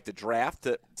somebody you'd like to draft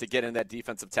to get in that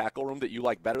defensive tackle room that you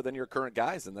like better than your current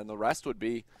guys? And then the rest would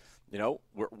be,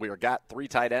 we've got 3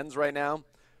 tight ends right now.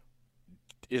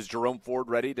 Is Jerome Ford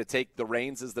ready to take the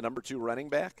reins as the number 2 running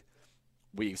back?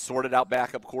 We sorted out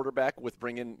backup quarterback with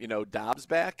bringing Dobbs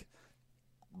back.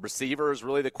 Receiver is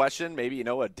really the question. Maybe,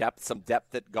 some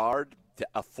depth at guard,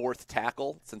 a 4th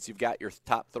tackle since you've got your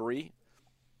top 3.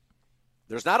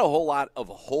 There's not a whole lot of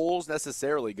holes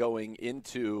necessarily going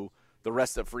into the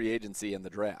rest of free agency and the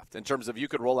draft. In terms of, you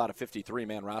could roll out a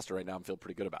 53-man roster right now and feel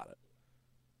pretty good about it.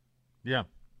 Yeah.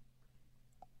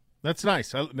 That's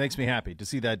nice. It makes me happy to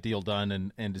see that deal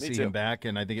done and to see him back.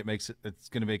 And I think it's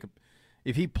going to make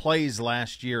if he plays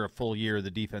last year a full year,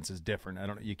 the defense is different.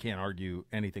 You can't argue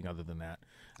anything other than that.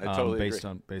 I totally agree.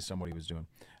 Based on what he was doing.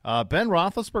 Ben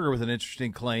Roethlisberger with an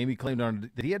interesting claim. He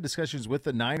claimed that he had discussions with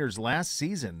the Niners last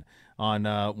season on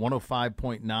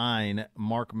 105.9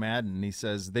 Mark Madden. He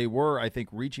says they were, I think,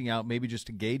 reaching out maybe just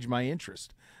to gauge my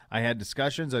interest. I had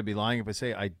discussions. I'd be lying if I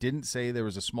say I didn't say there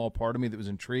was a small part of me that was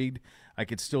intrigued. I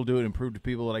could still do it and prove to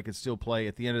people that I could still play.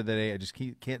 At the end of the day, I just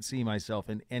can't see myself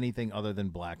in anything other than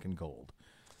black and gold.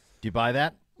 Do you buy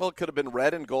that? Well, it could have been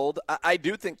red and gold. I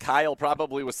do think Kyle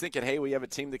probably was thinking, hey, we have a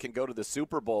team that can go to the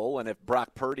Super Bowl, and if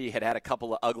Brock Purdy had a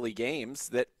couple of ugly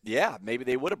games, maybe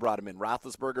they would have brought him in.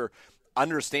 Roethlisberger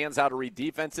understands how to read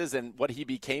defenses, and what he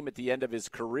became at the end of his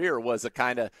career was a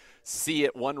kind of see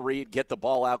it, one read, get the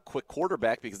ball out quick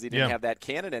quarterback, because he didn't have that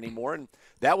cannon anymore, and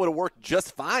that would have worked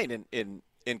just fine in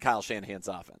Kyle Shanahan's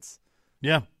offense.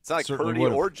 Yeah, it's not like Purdy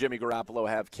or Jimmy Garoppolo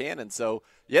have cannon. So,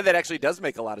 that actually does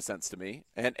make a lot of sense to me.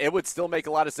 And it would still make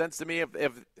a lot of sense to me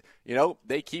if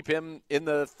they keep him in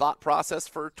the thought process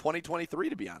for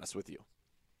 2023, to be honest with you.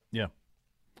 Yeah.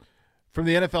 From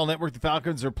the NFL Network, the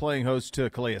Falcons are playing host to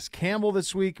Calais Campbell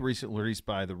this week, recently released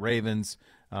by the Ravens,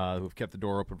 who have kept the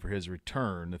door open for his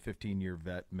return. The 15-year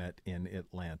vet met in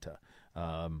Atlanta.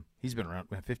 He's been around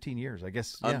 15 years, I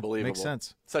guess. Unbelievable. Makes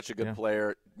sense. Such a good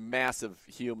player, massive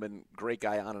human, great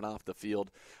guy on and off the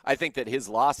field. I think that his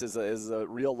loss is a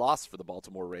real loss for the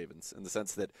Baltimore Ravens, in the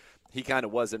sense that he kind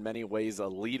of was in many ways a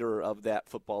leader of that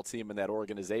football team and that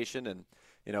organization. And,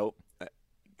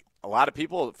 a lot of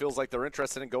people, it feels like they're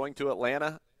interested in going to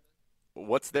Atlanta.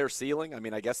 What's their ceiling? I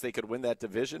mean, I guess they could win that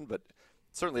division, but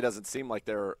it certainly doesn't seem like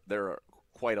they're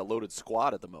quite a loaded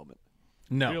squad at the moment.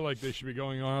 No. I feel like they should be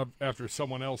going on after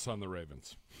someone else on the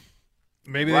Ravens.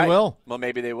 Maybe they will. Well,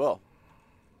 maybe they will.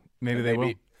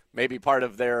 Maybe part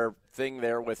of their thing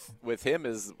there with him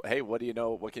is, hey, what do you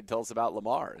know? What can you tell us about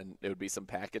Lamar? And it would be some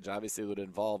package. Obviously, it would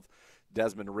involve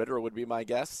Desmond Ridder, would be my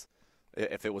guess,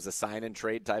 if it was a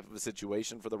sign-and-trade type of a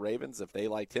situation for the Ravens, if they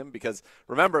liked him. Because,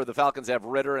 remember, the Falcons have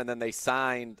Ridder, and then they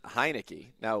signed Heineke.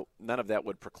 Now, none of that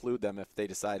would preclude them if they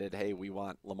decided, hey, we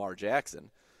want Lamar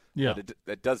Jackson. Yeah. But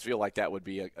it does feel like that would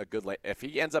be a good – if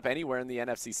he ends up anywhere in the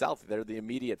NFC South, they're the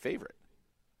immediate favorite.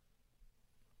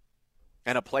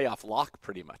 And a playoff lock,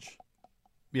 pretty much.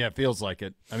 Yeah, it feels like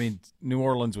it. I mean, New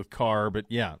Orleans with Carr, but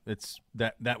yeah, it's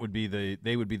that would be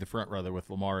they would be the front runner with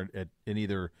Lamar in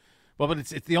either. Well, but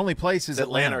it's the only place is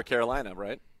Atlanta or Carolina,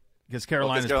 right? Because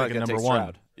Carolina's picking number one.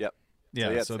 Stroud. Yep.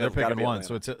 Yeah, so they're picking one.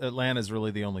 So it's Atlanta's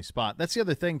really the only spot. That's the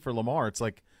other thing for Lamar. It's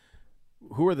like,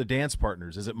 who are the dance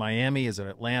partners? Is it Miami? Is it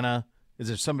Atlanta? Is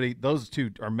there somebody? Those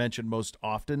two are mentioned most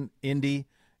often. Indy.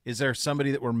 Is there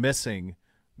somebody that we're missing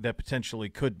that potentially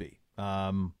could be?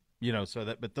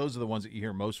 But those are the ones that you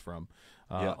hear most from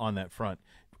on that front.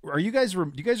 Do you guys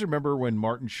remember when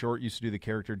Martin Short used to do the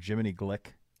character Jiminy Glick?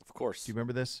 Of course. Do you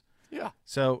remember this? Yeah.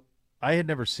 So I had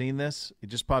never seen this. It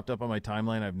just popped up on my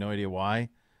timeline. I have no idea why.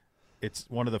 It's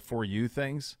one of the For You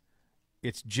things.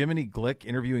 It's Jiminy Glick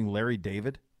interviewing Larry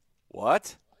David.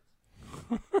 What?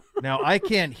 Now, I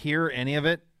can't hear any of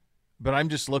it, but I'm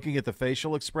just looking at the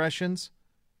facial expressions,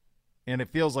 and it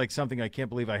feels like something I can't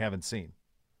believe I haven't seen.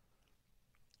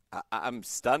 I'm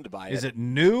stunned by it. Is it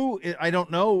new? I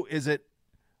don't know. I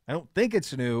don't think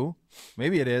it's new.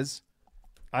 Maybe it is.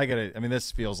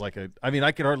 This feels like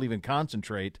I could hardly even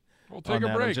concentrate. We'll take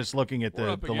a break. I'm just looking at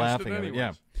the laughing of it.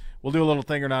 Yeah. We'll do a little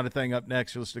thing or not a thing up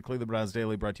next. You'll listen to Cleveland Browns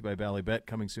Daily, brought to you by Bally Bet,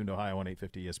 coming soon to Ohio on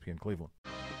 850 ESPN Cleveland.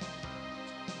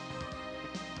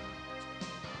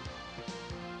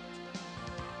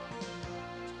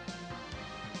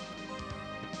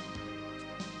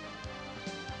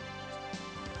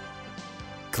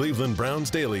 Cleveland Browns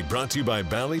Daily, brought to you by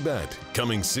Bally Bet,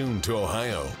 coming soon to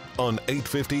Ohio on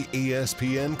 850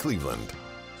 ESPN Cleveland.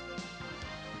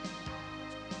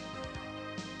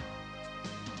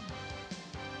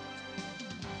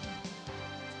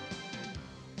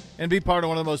 And be part of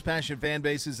one of the most passionate fan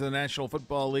bases in the National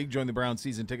Football League. Join the Browns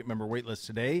season ticket member waitlist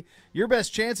today. Your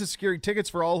best chance of securing tickets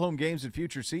for all home games in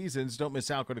future seasons. Don't miss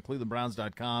out. Go to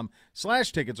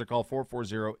clevelandbrowns.com/tickets or call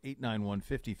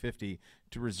 440-891-5050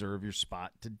 to reserve your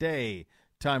spot today.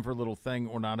 Time for a little thing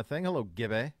or not a thing. Hello,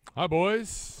 Gibby. Hi,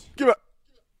 boys. Give it.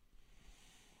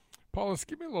 Paulus,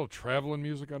 give me a little traveling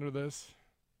music under this.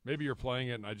 Maybe you're playing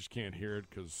it and I just can't hear it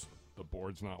because the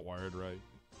board's not wired right.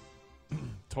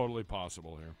 Totally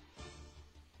possible here.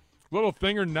 Little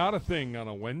thing or not a thing on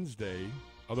a Wednesday,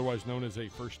 otherwise known as a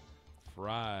First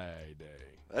Friday.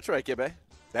 That's right, Gibby.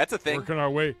 That's a thing. Working our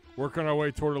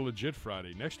way toward a legit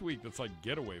Friday. Next week, that's like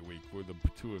getaway week for the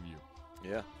two of you.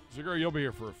 Yeah. Zigger, you'll be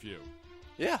here for a few.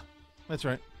 Yeah. That's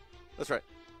right. That's right.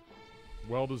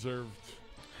 Well-deserved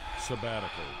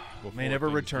sabbatical. May never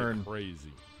things return. get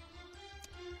crazy.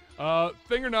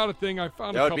 Thing or not a thing, I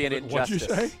found that a would be an couple. What'd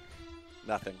injustice. you say?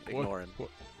 Nothing. Ignore him.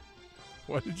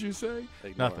 What did you say?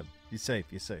 Ignore Nothing. him. You're safe.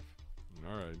 You're safe.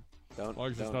 All right. Don't. As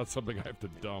long as it's not something I have to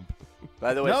dump.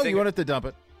 By the way, No, you wanted to dump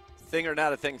it. Thing or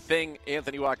not a thing.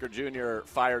 Anthony Walker Jr.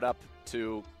 fired up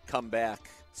to come back.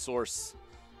 Source: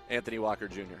 Anthony Walker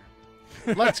Jr.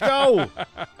 Let's go.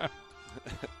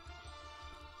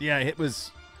 Yeah, it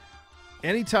was.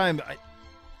 Anytime,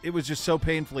 it was just so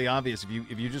painfully obvious.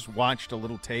 If you just watched a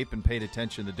little tape and paid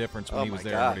attention, the difference when he was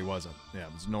there and when he wasn't. Yeah,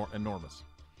 it was enormous.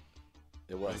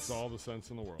 It was. Makes all the sense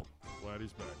in the world. Glad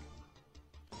he's back.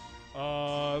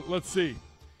 Let's see.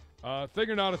 Thing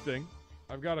or not a thing.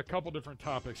 I've got a couple different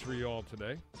topics for you all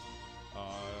today.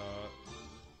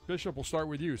 Bishop, we'll start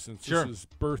with you since Sure. this is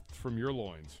birthed from your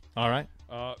loins. All right.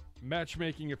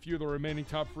 Matchmaking a few of the remaining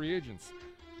top free agents.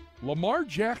 Lamar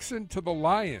Jackson to the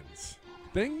Lions.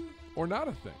 Thing or not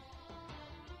a thing?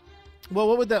 Well,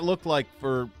 what would that look like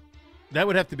for? That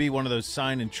would have to be one of those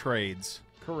sign and trades.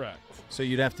 Correct. So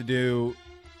you'd have to do.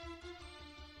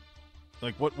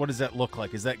 Like what does that look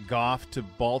like? Is that Goff to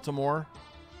Baltimore?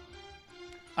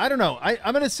 I don't know.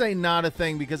 I'm going to say not a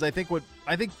thing because I think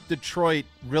Detroit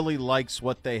really likes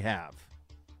what they have,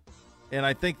 and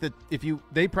I think that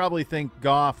they probably think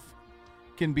Goff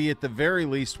can be at the very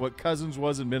least what Cousins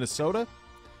was in Minnesota,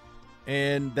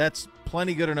 and that's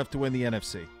plenty good enough to win the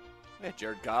NFC. Yeah,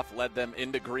 Jared Goff led them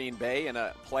into Green Bay in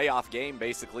a playoff game,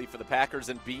 basically, for the Packers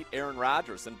and beat Aaron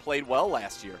Rodgers and played well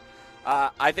last year.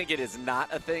 I think it is not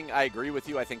a thing. I agree with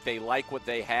you. I think they like what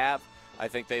they have. I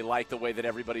think they like the way that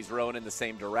everybody's rowing in the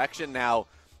same direction. Now,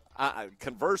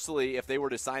 conversely, if they were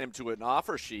to sign him to an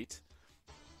offer sheet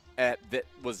that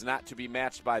was not to be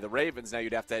matched by the Ravens, now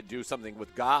you'd have to do something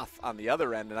with Goff on the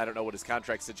other end, and I don't know what his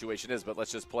contract situation is, but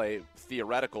let's just play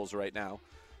theoreticals right now.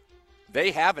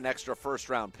 They have an extra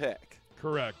first-round pick.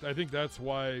 Correct. I think that's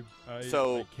why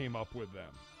I came up with them.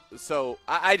 So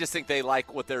I just think they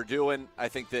like what they're doing. I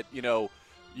think that, you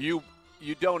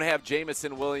don't have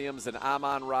Jamison Williams and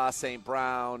Amon-Ra St.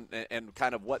 Brown and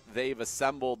kind of what they've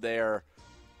assembled there.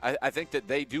 I think that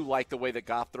they do like the way that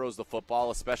Goff throws the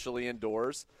football, especially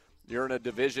indoors. You're in a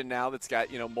division now that's got,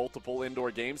 multiple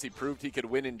indoor games. He proved he could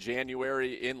win in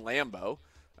January in Lambeau.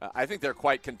 I think they're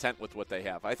quite content with what they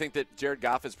have. I think that Jared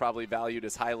Goff is probably valued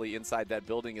as highly inside that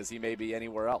building as he may be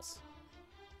anywhere else.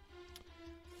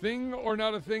 Thing or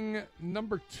not a thing,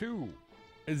 number 2.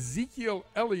 Ezekiel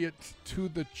Elliott to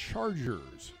the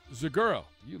Chargers. Zagura,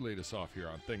 you lead us off here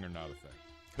on thing or not a thing.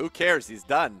 Who cares? He's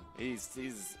done. He's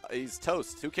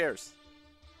toast. Who cares?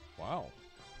 Wow.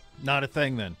 Not a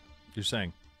thing, then, you're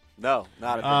saying? No,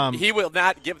 not a thing. He will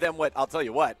not give them what – I'll tell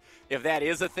you what. If that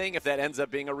is a thing, if that ends up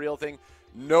being a real thing,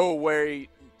 no way,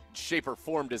 shape, or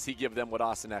form does he give them what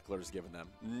Austin Eckler's given them.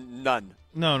 None.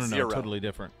 No. Zero. Totally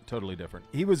different. Totally different.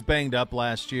 He was banged up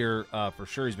last year for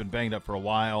sure. He's been banged up for a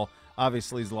while.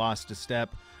 Obviously, he's lost a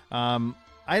step.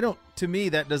 To me,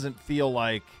 that doesn't feel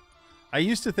like – I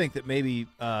used to think that maybe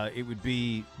it would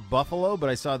be Buffalo, but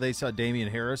they saw Damian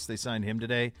Harris. They signed him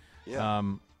today. Yeah.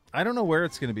 I don't know where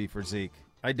it's going to be for Zeke.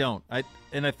 I don't.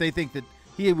 And if they think that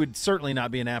he would certainly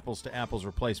not be an apples-to-apples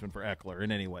replacement for Eckler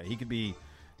in any way. He could be,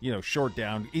 short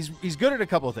down. He's good at a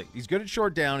couple of things. He's good at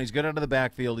short down. He's good out of the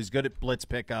backfield. He's good at blitz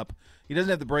pickup. He doesn't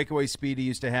have the breakaway speed he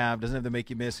used to have. Doesn't have the make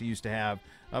you miss he used to have.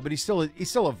 But he's still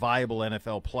a viable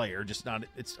NFL player. Just not.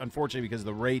 It's unfortunately because of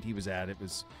the rate he was at. It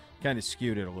was kind of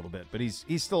skewed it a little bit. But he's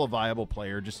still a viable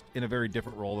player, just in a very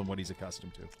different role than what he's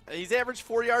accustomed to. He's averaged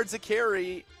 4 yards a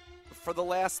carry for the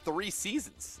last 3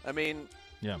 seasons. I mean,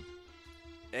 yeah.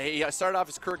 He started off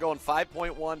his career going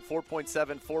 5.1,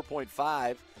 4.7,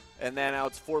 4.5, and then now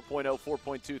it's 4.0,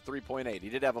 4.2, 3.8. He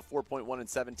did have a 4.1 in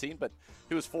 17, but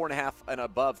he was 4.5 and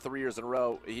above 3 years in a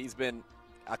row. He's been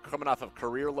coming off of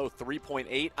career low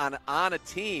 3.8 on a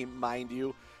team, mind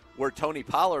you, where Tony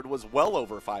Pollard was well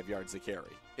over 5 yards a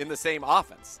carry in the same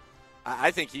offense.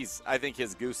 I think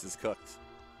his goose is cooked.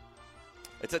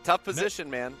 It's a tough position,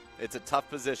 man. It's a tough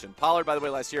position. Pollard, by the way,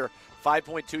 last year,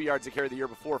 5.2 yards a carry. The year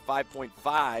before,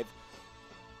 5.5.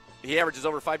 He averages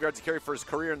over 5 yards a carry for his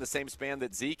career in the same span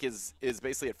that Zeke is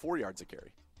basically at 4 yards a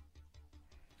carry.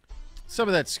 Some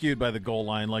of that's skewed by the goal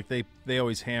line. Like they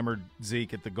always hammered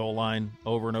Zeke at the goal line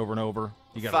over and over and over.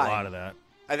 You got a lot of that.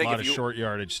 I think a lot of short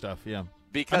yardage stuff, yeah.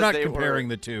 Because I'm not comparing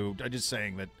the two. I'm just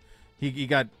saying that he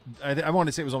got – I want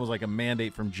to say it was almost like a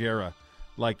mandate from Jera.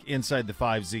 Like inside the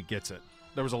 5, Zeke gets it.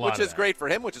 There was a lot of that. Which is great for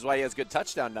him, which is why he has good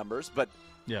touchdown numbers. But,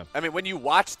 yeah, I mean, when you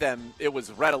watch them, it was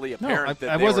readily apparent that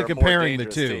I they wasn't were a comparing more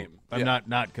the dangerous two. team. I'm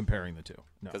not comparing the two.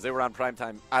 No. Because they were on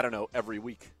primetime, I don't know, every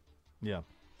week. Yeah.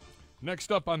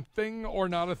 Next up on Thing or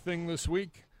Not a Thing this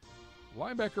week,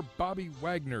 linebacker Bobby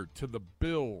Wagner to the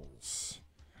Bills.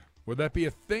 Would that be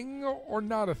a thing or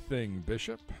not a thing,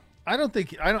 Bishop? I'm going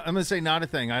to say not a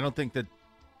thing. I don't think that.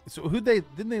 So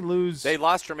didn't they lose? They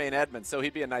lost Tremaine Edmonds, so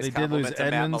he'd be a nice compliment to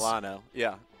Matt Milano.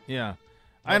 Yeah. Yeah.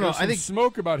 I don't know. I think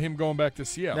smoke about him going back to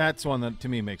Seattle. That's one that to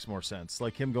me makes more sense.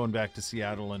 Like him going back to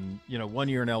Seattle and 1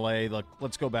 year in LA. Like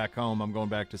let's go back home. I'm going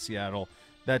back to Seattle.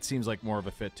 That seems like more of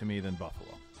a fit to me than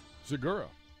Buffalo. Zagura.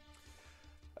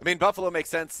 I mean, Buffalo makes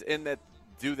sense in that.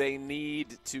 Do they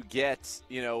need to get,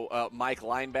 Mike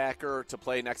linebacker to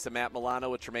play next to Matt Milano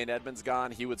with Tremaine Edmonds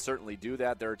gone? He would certainly do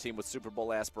that. They're a team with Super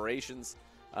Bowl aspirations.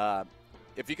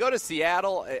 If you go to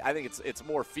Seattle, I think it's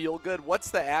more feel good. What's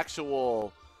the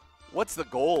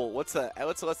goal? What's the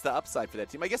upside for that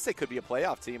team? I guess they could be a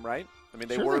playoff team, right? I mean,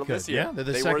 they were this year. Yeah, they're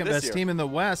the second best team in the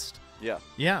West. Yeah.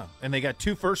 Yeah, and they got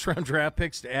 2 first-round draft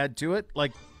picks to add to it.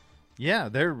 Like, yeah,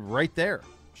 they're right there.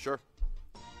 Sure.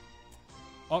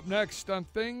 Up next on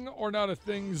Thing or Not a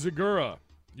Thing, Zagura,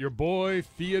 your boy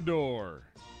Theodore.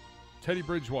 Teddy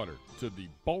Bridgewater to the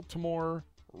Baltimore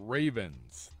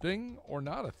Ravens. Thing or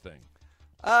not a thing?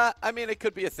 I mean, it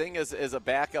could be a thing as a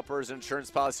backup or as an insurance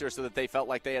policy, or so that they felt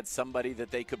like they had somebody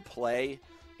that they could play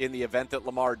in the event that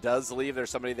Lamar does leave. There's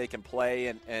somebody they can play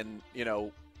and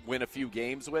win a few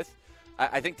games with.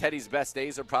 I think Teddy's best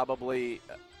days are probably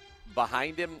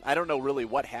behind him. I don't know really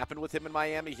what happened with him in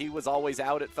Miami. He was always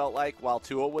out, it felt like, while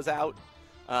Tua was out.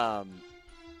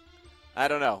 I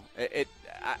don't know.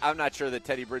 I'm not sure that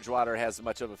Teddy Bridgewater has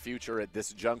much of a future at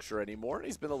this juncture anymore.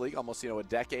 He's been in the league almost a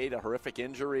decade, a horrific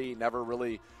injury.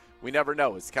 We never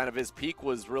know. It's kind of his peak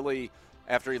was really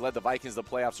after he led the Vikings to the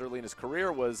playoffs early in his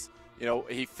career was,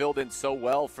 he filled in so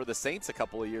well for the Saints a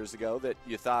couple of years ago that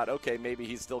you thought, okay, maybe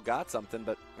he's still got something,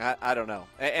 but I don't know.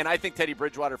 And I think Teddy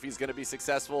Bridgewater, if he's going to be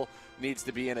successful, needs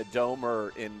to be in a dome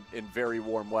or in very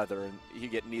warm weather, and you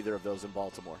get neither of those in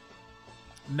Baltimore.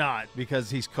 Not because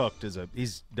he's cooked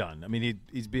he's done. I mean,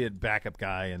 he's be a backup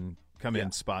guy and come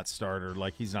in spot starter.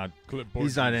 Like he's not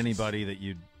anybody that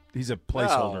he's a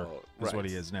placeholder is what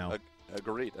he is now.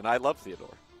 Agreed. And I love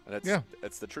Theodore. And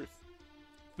that's the truth.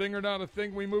 Thing or not a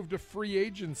thing, we move to free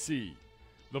agency.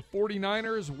 The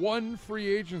 49ers won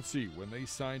free agency when they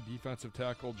signed defensive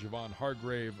tackle Javon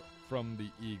Hargrave from the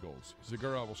Eagles.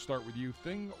 Zagura, we'll start with you.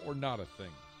 Thing or not a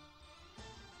thing?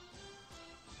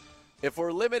 If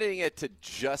we're limiting it to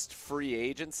just free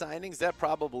agent signings, that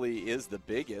probably is the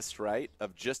biggest, right,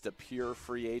 of just a pure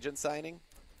free agent signing.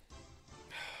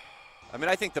 I mean,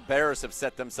 I think the Bears have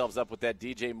set themselves up with that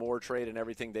DJ Moore trade and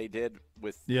everything they did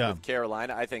with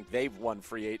Carolina. I think they've won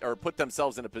or put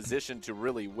themselves in a position to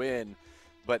really win.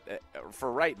 But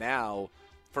for right now,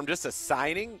 from just a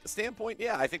signing standpoint,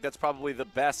 yeah, I think that's probably the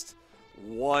best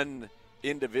one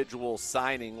individual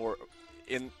signing or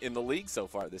in the league so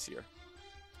far this year.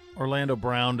 Orlando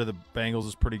Brown to the Bengals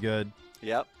is pretty good.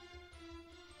 Yep.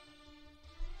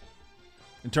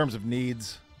 In terms of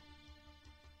needs,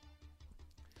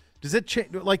 does it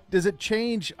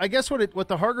change? I guess what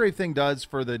the Hargrave thing does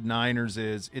for the Niners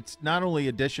is it's not only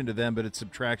addition to them, but it's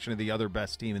subtraction of the other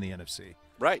best team in the NFC.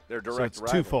 Right, they're direct. So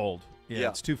it's twofold. Yeah,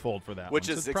 it's twofold for that. Which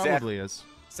one. is so exactly is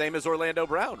same as Orlando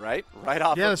Brown, right? Right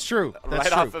off. Yeah, that's true. That's right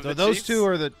true. off of the those Chiefs. two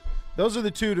are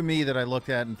the two to me that I looked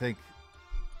at and think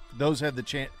those have the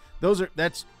chance.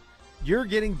 You're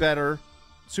getting better.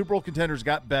 Super Bowl contenders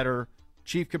got better.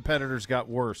 Chief competitors got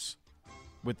worse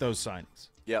with those signings.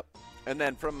 Yep. And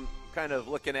then from kind of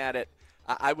looking at it,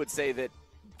 I would say that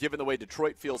given the way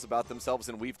Detroit feels about themselves,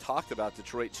 and we've talked about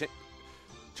Detroit,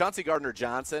 Chauncey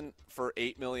Gardner-Johnson for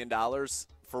 $8 million,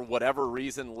 for whatever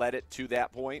reason, led it to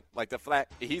that point. Like the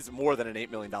fact he's more than an $8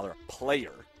 million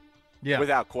player,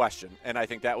 without question. And I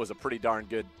think that was a pretty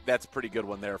good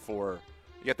one there for –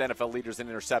 you get the NFL leaders in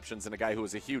interceptions and a guy who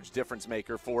was a huge difference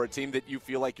maker for a team that you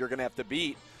feel like you're going to have to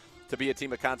beat to be a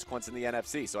team of consequence in the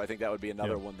NFC. So I think that would be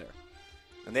another one there.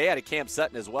 And they added Cam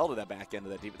Sutton as well to the back end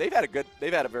of that team. They've had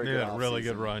a very good really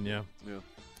good run, yeah.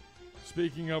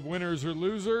 Speaking of winners or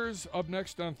losers, up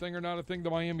next on Thing or Not a Thing,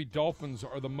 the Miami Dolphins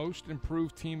are the most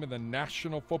improved team in the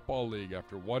National Football League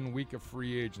after 1 week of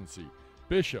free agency.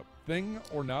 Bishop, thing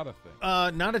or not a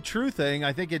thing? Not a true thing.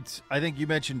 I think you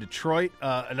mentioned Detroit.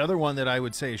 Another one that I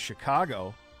would say is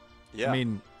Chicago. Yeah. I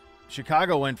mean,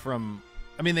 Chicago went from.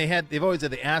 I mean, they've always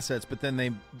had the assets, but then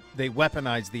they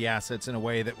weaponized the assets in a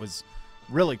way that was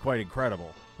really quite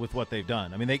incredible with what they've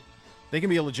done. I mean, they can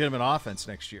be a legitimate offense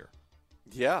next year.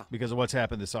 Yeah. Because of what's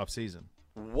happened this offseason.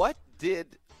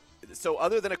 So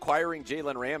other than acquiring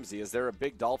Jalen Ramsey, is there a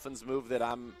big Dolphins move that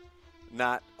I'm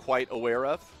not quite aware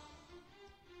of?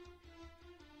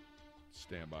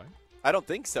 Stand by. I don't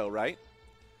think so, right?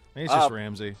 Maybe it's just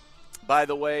Ramsey. By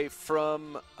the way,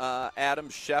 from Adam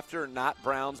Schefter, not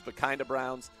Browns, but kind of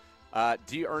Browns,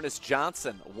 Ernest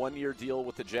Johnson, 1-year deal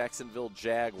with the Jacksonville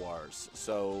Jaguars.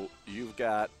 So you've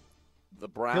got the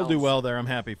Browns. He'll do well there. I'm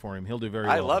happy for him. He'll do very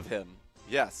well. I love him.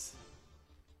 Yes.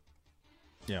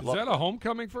 Yeah. Is that a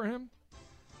homecoming for him?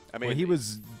 I mean, he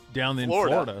was down in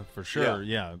Florida for sure.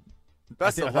 Yeah.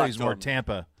 Best of I luck thought he was to more him.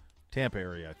 Tampa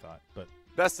area, I thought. But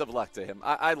best of luck to him.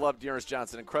 I love Ernest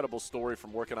Johnson. Incredible story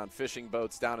from working on fishing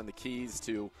boats down in the Keys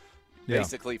to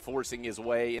basically forcing his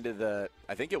way into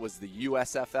I think it was the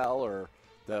USFL or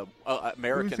the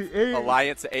American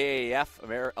Alliance,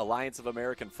 AAF, Alliance of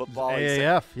American Football.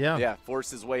 AAF, Yeah,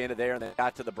 forced his way into there, and then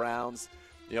got to the Browns.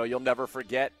 You know, you'll never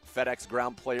forget FedEx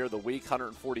Ground Player of the Week,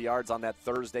 140 yards on that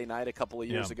Thursday night a couple of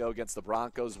years ago against the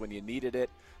Broncos when you needed it.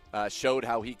 Showed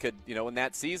how he could, in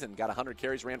that season, got 100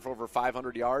 carries, ran for over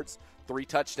 500 yards, 3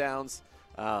 touchdowns.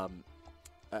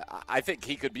 I think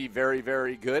he could be very,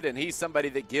 very good, and he's somebody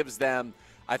that gives them,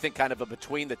 I think, kind of a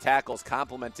between-the-tackles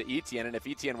compliment to Etienne, and if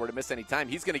Etienne were to miss any time,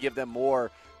 he's going to give them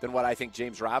more than what I think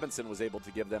James Robinson was able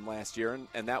to give them last year,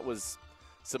 and that was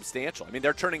substantial. I mean,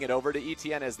 they're turning it over to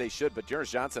Etienne as they should, but Dearness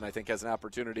Johnson, I think, has an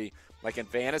opportunity, like in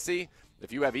fantasy.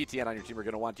 If you have Etienne on your team, you're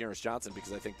going to want Dearness Johnson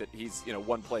because I think that he's,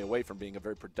 one play away from being a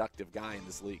very productive guy in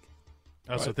this league.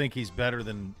 I also think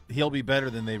he'll be better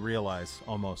than they realize,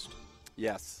 almost.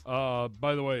 Yes.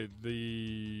 By the way,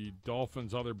 the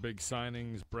Dolphins' other big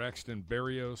signings, Braxton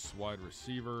Berrios, wide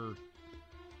receiver.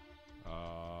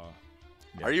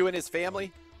 Are you in his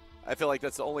family? I feel like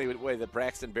that's the only way that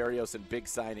Braxton Berrios and big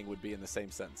signing would be in the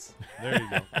same sense. There you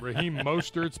go. Raheem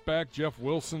Mostert's back. Jeff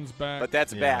Wilson's back. But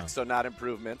that's back, so not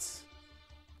improvements.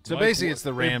 So basically it's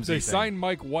the Ramsey They thing. signed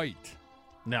Mike White.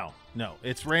 No.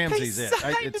 It's Ramsey's it.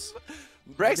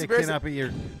 Braxton Berrios cannot be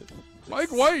your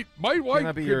Mike White.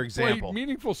 cannot be your could play example.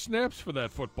 meaningful snaps for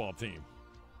that football team.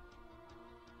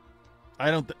 I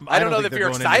don't know think if they're you're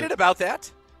going excited into, about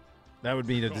that. That would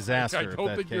be a disaster. I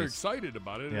don't think case. you're excited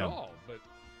about it at Yeah. all. But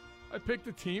I picked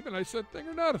a team, and I said, thing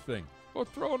or not a thing. Go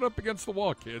throw it up against the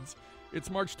wall, kids.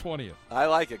 It's March 20th. I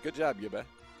like it. Good job, Yuba.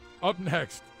 Up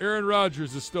next, Aaron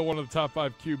Rodgers is still one of the top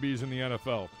 5 QBs in the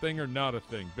NFL. Thing or not a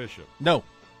thing, Bishop? No.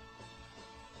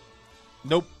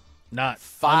 Nope. Not.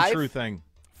 5? Untrue thing.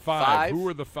 5. Who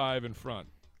are the 5 in front?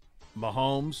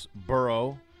 Mahomes,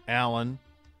 Burrow, Allen,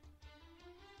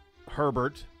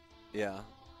 Herbert. Yeah.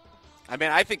 I mean,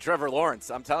 I think Trevor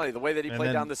Lawrence. I'm telling you, the way that he And played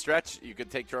then- down the stretch, you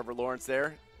could take Trevor Lawrence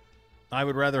there. I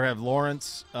would rather have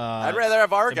Lawrence. I'd rather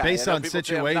have our guy. Based on people say I'm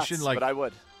situation, nuts, like but I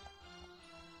would.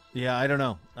 Yeah, I don't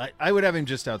know. I would have him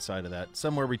just outside of that,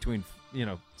 somewhere between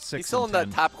 6. He's still and in 10.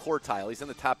 the top quartile. He's in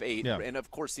the top 8, Yeah. and of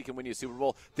course he can win you a Super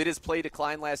Bowl. Did his play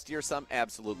decline last year? Some,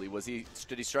 absolutely.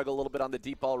 Did he struggle a little bit on the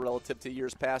deep ball relative to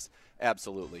years past?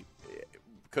 Absolutely.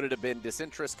 Could it have been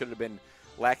disinterest? Could it have been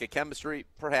lack of chemistry?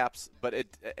 Perhaps. But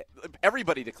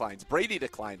everybody declines. Brady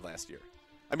declined last year.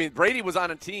 I mean, Brady was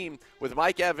on a team with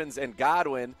Mike Evans and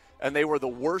Godwin, and they were the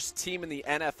worst team in the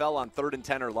NFL on 3rd and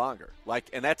 10 or longer.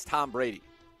 And that's Tom Brady.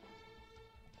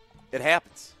 It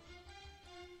happens.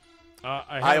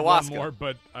 I have Ayahuasca. one more,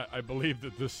 but I believe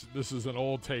that this is an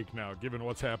old take now, given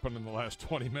what's happened in the last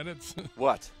 20 minutes.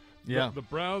 What? Yeah. The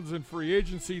Browns and free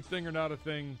agency, thing or not a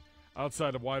thing,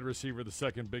 outside of wide receiver, the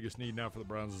second biggest need now for the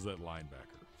Browns is that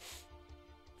linebacker.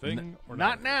 Thing or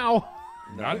not not? now.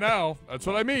 Not now. That's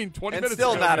what I mean. 20 And minutes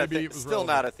still ago, not a maybe thing. it was Still relevant.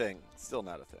 not a thing. Still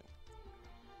not a thing.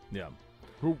 Yeah.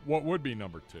 What would be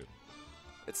number 2?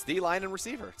 It's D-line and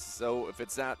receiver. So if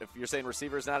you're saying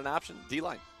receiver is not an option,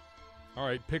 D-line. All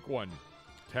right, pick one.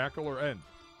 Tackle or end?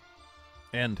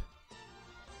 And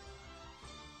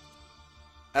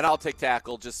And I'll take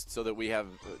tackle just so that we have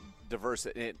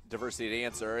diversity to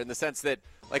answer, in the sense that,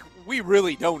 we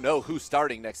really don't know who's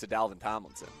starting next to Dalvin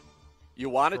Tomlinson. You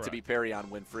want it to be Perrion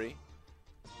Winfrey.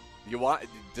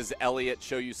 Does Elliott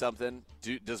show you something?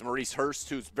 Does Maurice Hurst,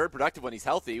 who's very productive when he's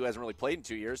healthy, who hasn't really played in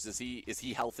 2 years, is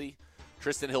he healthy?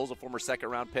 Tristan Hill's a former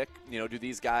second-round pick. Do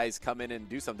these guys come in and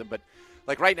do something? But,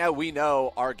 right now we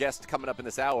know our guest coming up in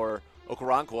this hour,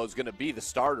 Okoronkwo, is going to be the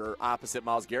starter opposite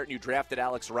Myles Garrett. And you drafted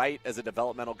Alex Wright as a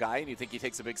developmental guy, and you think he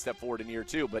takes a big step forward in year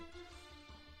 2. But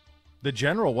the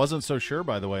general wasn't so sure,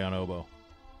 by the way, on Obo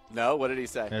no, what did he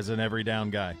say? as an every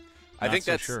down guy. I think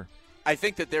so that's sure. I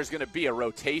think that there's going to be a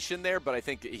rotation there, but I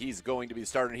think he's going to be the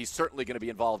starter, and he's certainly going to be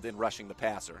involved in rushing the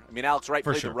passer. I mean, Alex Wright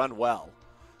played the run well.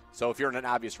 So if you're in an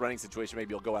obvious running situation, maybe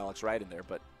you'll go Alex Wright in there.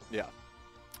 But, yeah.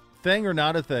 Thing or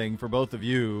not a thing for both of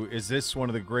you, is this one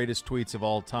of the greatest tweets of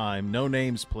all time? No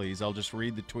names, please. I'll just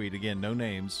read the tweet. Again, no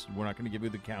names. We're not going to give you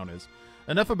who the count is.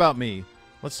 Enough about me.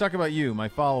 Let's talk about you, my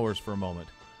followers, for a moment.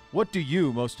 What do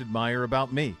you most admire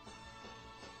about me?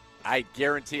 I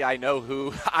guarantee I know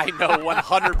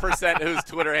 100% whose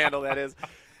Twitter handle that is.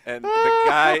 And the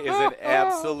guy is an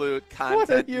absolute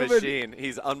content machine.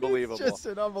 He's unbelievable. He's just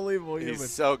an unbelievable human.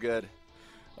 He's so good.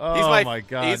 Oh, my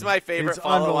God. He's my favorite It's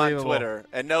follow on unbelievable. Twitter.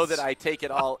 And know that I take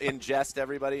it all in jest,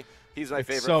 everybody. He's my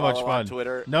favorite so follow much fun. on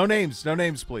Twitter. No names,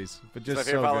 please. But He's just my favorite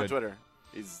so follow good. on Twitter.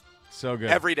 He's So good.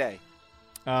 every day.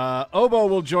 Obo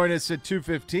will join us at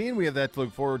 2:15. We have that to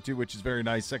look forward to, which is very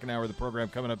nice. Second hour of the program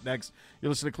coming up next. You'll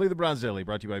listen to Cleveland Browns Daily,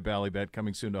 brought to you by Ballybet,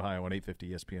 coming soon to Ohio on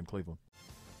 850 ESPN Cleveland.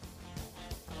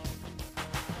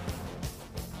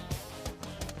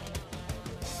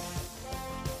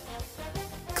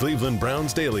 Cleveland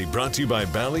Browns Daily, brought to you by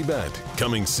Ballybet,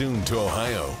 coming soon to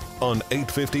Ohio on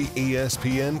 850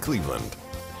 ESPN Cleveland.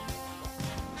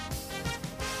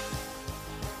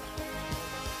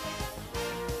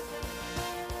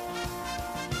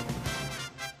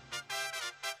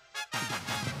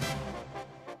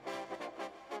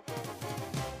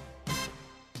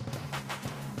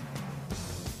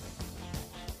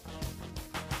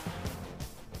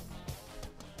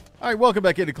 All right, welcome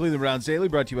back into Cleveland Browns Daily,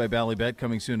 brought to you by Ballybet,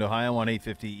 coming soon to Ohio on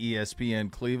 850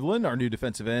 ESPN Cleveland. Our new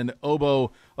defensive end, Ogbonnia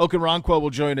Okoronkwo,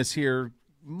 will join us here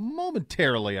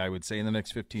momentarily, I would say, in the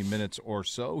next 15 minutes or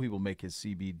so. He will make his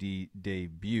CBD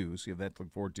debut, so you have that to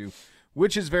look forward to,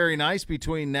 which is very nice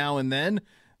between now and then.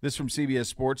 This from CBS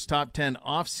Sports, top 10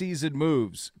 off-season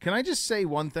moves. Can I just say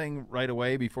one thing right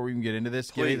away before we even get into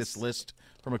this? Please. Getting this list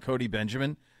from a Cody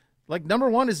Benjamin. Number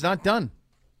one is not done.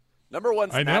 Number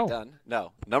one's not done.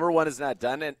 No, number one is not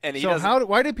done, and he doesn't. So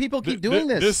why do people keep doing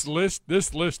this?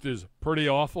 This list is pretty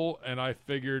awful, and I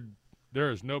figured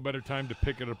there is no better time to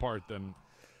pick it apart than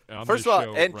on First this of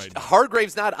all, show and right now.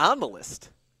 Hargrave's not on the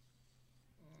list.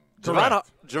 Correct.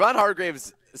 Javon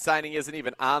Hargrave's signing isn't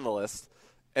even on the list,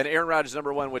 and Aaron Rodgers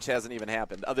number one, which hasn't even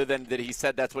happened. Other than that, he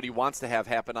said that's what he wants to have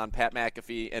happen on Pat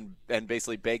McAfee, and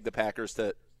basically beg the Packers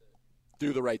to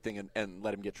do the right thing and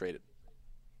let him get traded.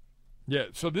 Yeah,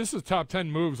 so this is top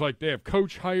 10 moves. They have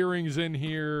coach hirings in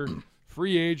here,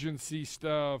 free agency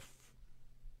stuff,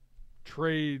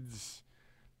 trades.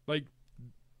 It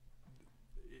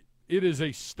is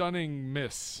a stunning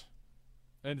miss.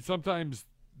 And sometimes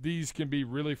these can be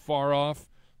really far off.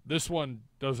 This one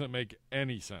doesn't make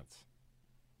any sense.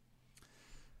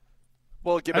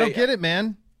 Well, I don't get it,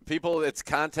 man. People, it's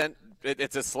content.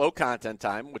 It's a slow content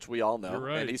time, which we all know. You're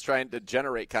right. And he's trying to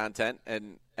generate content,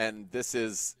 and this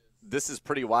is this is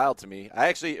pretty wild to me.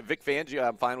 Vic Fangio,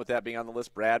 I'm fine with that being on the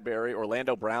list. Bradbury,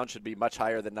 Orlando Brown should be much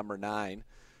higher than number 9.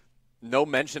 No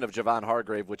mention of Javon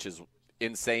Hargrave, which is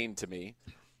insane to me.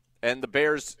 And the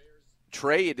Bears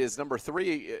trade is number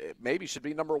 3. Maybe should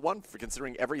be number 1 for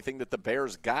considering everything that the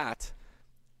Bears got,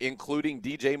 including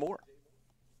DJ Moore.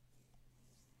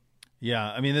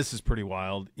 Yeah, I mean, this is pretty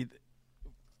wild.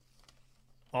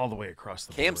 All the way across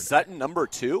the board. Cam Sutton, number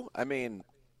 2? I mean,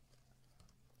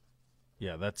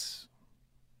 yeah, that's.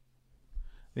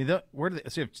 I mean, where do they?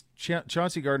 So you have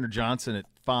Chauncey Gardner-Johnson at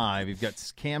 5. You've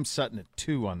got Cam Sutton at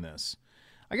 2 on this.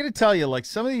 I got to tell you, like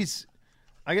some of these,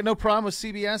 I got no problem with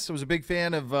CBS. I was a big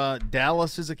fan of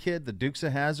Dallas as a kid, the Dukes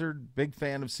of Hazzard, big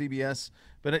fan of CBS.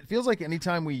 But it feels like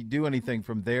anytime we do anything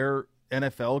from their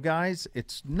NFL guys,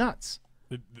 it's nuts.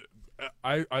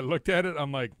 I looked at it.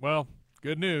 I'm like, well,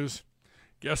 good news.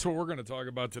 Guess what we're going to talk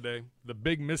about today? The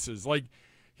big misses. Like,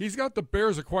 he's got the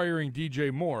Bears acquiring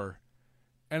DJ Moore,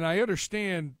 and I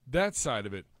understand that side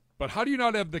of it. But how do you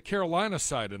not have the Carolina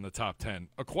side in the top 10,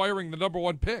 acquiring the number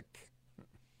 1 pick?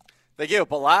 They gave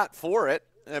up a lot for it.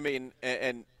 I mean,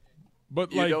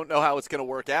 but you don't know how it's going to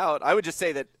work out. I would just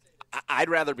say that I'd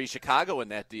rather be Chicago in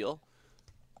that deal.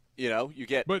 You know, you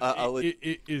get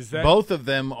is that both of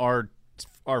them are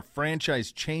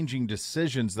franchise-changing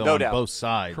decisions, though, no on doubt. Both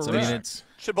sides. Correct. I mean, it's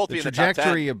should both the be in the top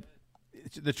 10.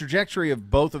 The trajectory of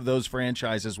both of those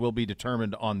franchises will be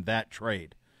determined on that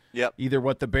trade. Yep. Either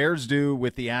what the Bears do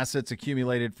with the assets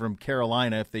accumulated from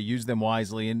Carolina, if they use them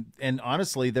wisely, and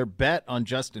honestly, their bet on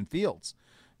Justin Fields,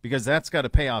 because that's got to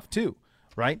pay off too,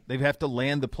 right? They have to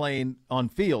land the plane on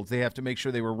Fields. They have to make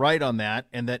sure they were right on that,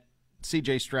 and that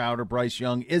C.J. Stroud or Bryce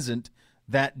Young isn't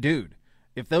that dude.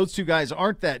 If those two guys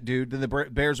aren't that dude, then the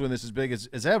Bears win this as big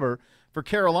as ever. For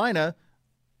Carolina,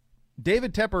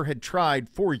 David Tepper had tried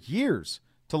for years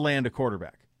to land a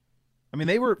quarterback. I mean,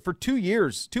 they were, for 2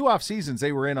 years, 2 off seasons,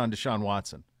 they were in on Deshaun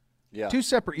Watson. Yeah. 2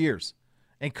 separate years,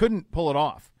 and couldn't pull it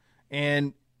off,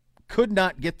 and could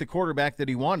not get the quarterback that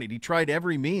he wanted. He tried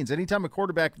every means. Anytime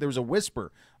there was a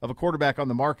whisper of a quarterback on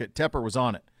the market, Tepper was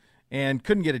on it, and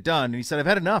couldn't get it done. And he said, I've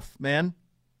had enough, man.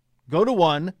 Go to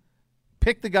one,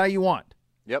 pick the guy you want.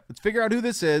 Yep. Let's figure out who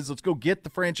this is. Let's go get the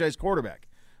franchise quarterback.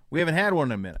 We haven't had one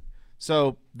in a minute.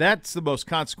 So that's the most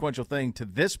consequential thing to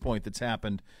this point that's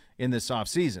happened in this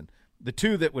offseason. The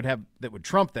two that would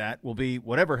trump that will be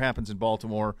whatever happens in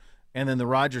Baltimore, and then the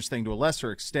Rodgers thing to a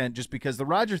lesser extent, just because the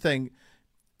Rodgers thing,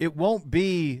 it won't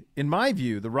be, in my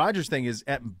view, the Rodgers thing is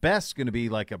at best going to be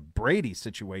like a Brady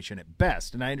situation at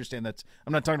best. And I understand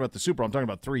I'm not talking about the Super Bowl, I'm talking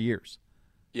about 3 years.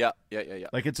 Yeah.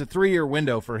 Like it's a 3-year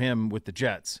window for him with the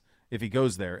Jets if he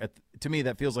goes there. To me,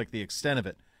 that feels like the extent of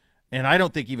it. And I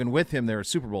don't think even with him they're a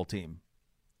Super Bowl team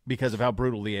because of how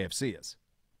brutal the AFC is.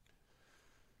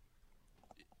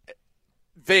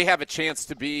 They have a chance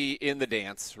to be in the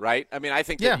dance, right? I mean, I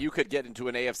think that you could get into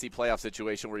an AFC playoff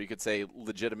situation where you could say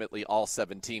legitimately all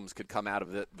 7 teams could come out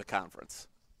of the conference.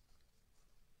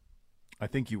 I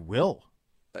think you will.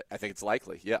 I think it's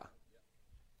likely, yeah.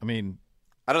 I mean,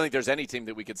 I don't think there's any team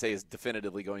that we could say is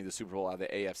definitively going to the Super Bowl out of the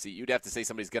AFC. You'd have to say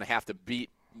somebody's going to have to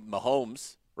beat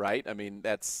Mahomes, right? I mean,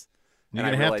 that's – and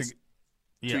I realized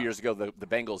 2 years ago the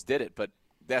Bengals did it, but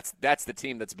that's the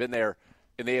team that's been there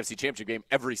in the AFC Championship game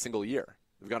every single year.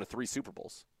 They've gone to 3 Super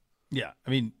Bowls. Yeah,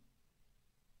 I mean,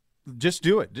 just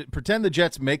do it. Pretend the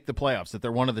Jets make the playoffs, that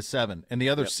they're one of the 7, and the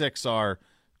other 6 are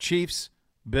Chiefs,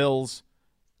 Bills,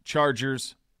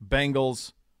 Chargers,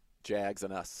 Bengals, Jags,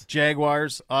 and us.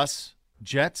 Jaguars, us,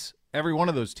 Jets. Every one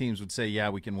of those teams would say, yeah,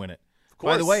 we can win it. Of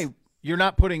course. By the way, you're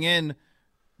not putting in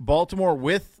Baltimore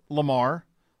with Lamar.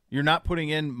 You're not putting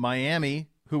in Miami,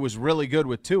 who was really good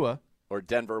with Tua. Or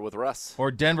Denver with Russ.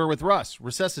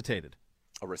 Resuscitated.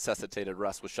 A resuscitated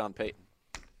Russ with Sean Payton.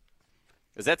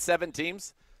 Is that 7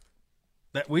 teams?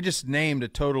 That we just named a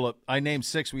total of. I named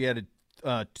 6. We added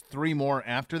 3 more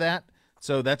after that,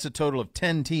 so that's a total of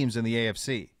 10 teams in the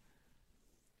AFC.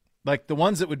 Like the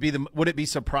ones that would be would it be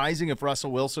surprising if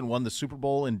Russell Wilson won the Super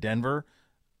Bowl in Denver,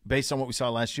 based on what we saw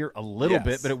last year? A little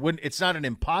bit, but it wouldn't. It's not an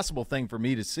impossible thing for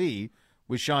me to see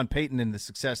with Sean Payton and the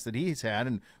success that he's had,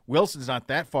 and Wilson's not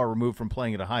that far removed from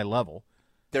playing at a high level.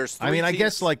 There's 3 teams. I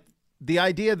guess like. The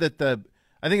idea that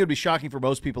I think it would be shocking for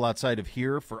most people outside of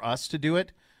here for us to do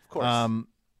it. Of course.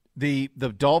 The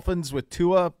Dolphins with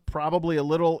Tua probably a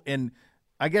little, and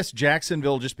I guess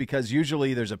Jacksonville just because you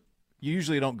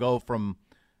usually don't go from,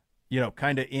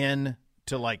 kind of in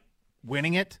to like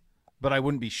winning it, but I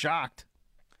wouldn't be shocked.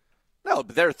 No,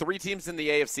 but there are 3 teams in the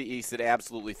AFC East that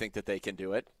absolutely think that they can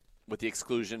do it, with the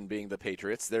exclusion being the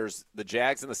Patriots. There's the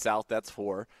Jags in the South, that's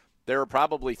 4. there are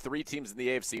probably 3 teams in the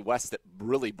AFC West that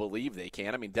really believe they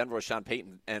can. I mean, Denver with Sean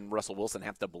Payton and Russell Wilson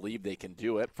have to believe they can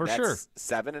do it. That's sure.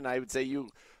 7, and I would say you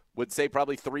would say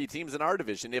probably 3 teams in our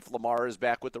division, if Lamar is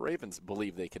back with the Ravens,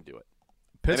 believe they can do it.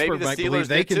 Pittsburgh might believe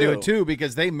they can do it too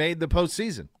because they made the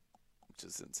postseason. Which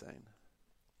is insane.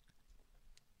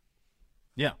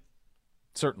 Yeah,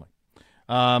 certainly.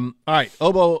 All right,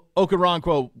 Obo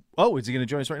Okoronkwo. Oh, is he going to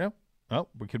join us right now? Oh,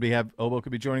 Obo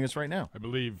could be joining us right now. I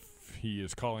believe he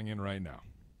is calling in right now.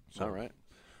 So all right.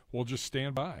 We'll just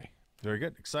stand by. Very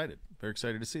good. Excited. Very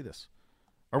excited to see this.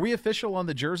 Are we official on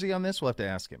the jersey on this? We'll have to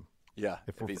ask him. Yeah,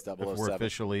 if he's 007. If we're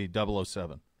officially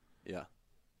 007. Yeah.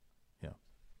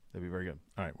 That'd be very good.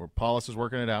 All right, Paulus is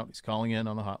working it out. He's calling in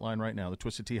on the hotline right now. The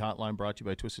Twisted Tea hotline brought to you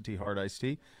by Twisted Tea Hard Iced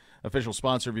Tea, official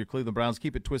sponsor of your Cleveland Browns.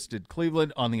 Keep it twisted,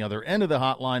 Cleveland. On the other end of the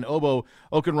hotline, Obo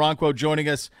Okoronkwo joining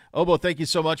us. Obo, thank you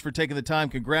so much for taking the time.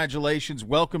 Congratulations.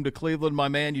 Welcome to Cleveland, my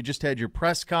man. You just had your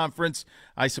press conference.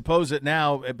 I suppose that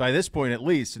now, by this point at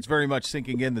least, it's very much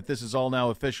sinking in that this is all now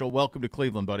official. Welcome to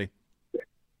Cleveland, buddy.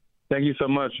 Thank you so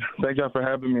much. Thank y'all for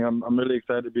having me. I'm really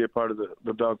excited to be a part of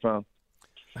the Dog Pound.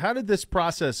 How did this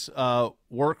process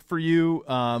work for you?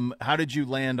 How did you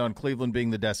land on Cleveland being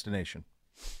the destination?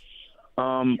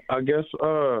 I guess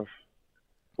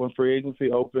when free agency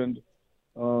opened,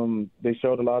 they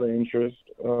showed a lot of interest.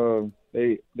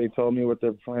 They told me what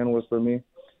their plan was for me,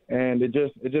 and it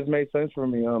just made sense for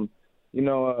me.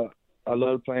 I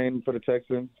love playing for the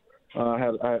Texans.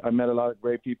 I met a lot of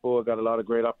great people. I got a lot of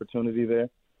great opportunity there,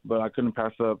 but I couldn't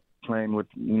pass up playing with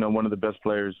one of the best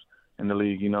players in the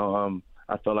league.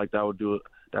 I felt like that would do it.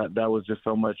 That was just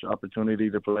so much opportunity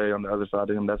to play on the other side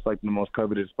of him. That's like the most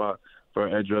coveted spot for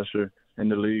an edge rusher in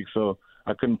the league. So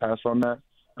I couldn't pass on that.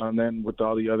 And then with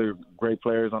all the other great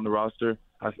players on the roster,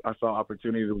 I saw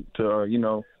opportunity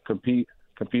to compete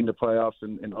in the playoffs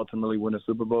and ultimately win a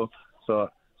Super Bowl. So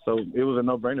it was a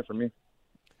no-brainer for me.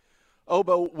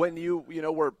 Obo, when you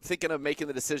were thinking of making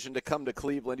the decision to come to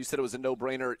Cleveland, you said it was a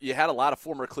no-brainer. You had a lot of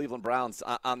former Cleveland Browns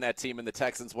on that team in the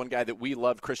Texans. One guy that we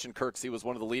loved, Christian Kirksey, was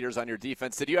one of the leaders on your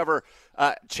defense. Did you ever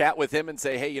chat with him and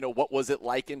say, hey, what was it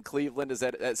like in Cleveland? Is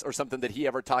that or something that he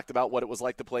ever talked about, what it was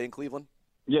like to play in Cleveland?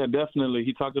 Yeah, definitely.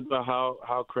 He talked about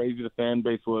how crazy the fan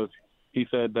base was. He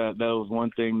said that was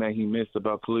one thing that he missed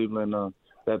about Cleveland,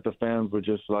 that the fans were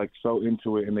just like so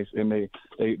into it, and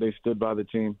they stood by the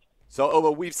team. So,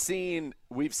 Obo, we've seen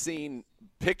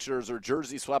pictures or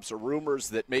jersey swaps or rumors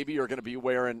that maybe you're going to be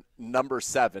wearing number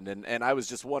 7, and I was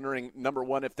just wondering, number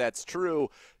one, if that's true.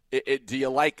 Do you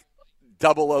like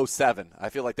 007? I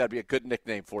feel like that'd be a good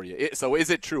nickname for you. So, is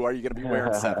it true? Are you going to be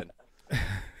wearing 7?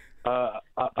 I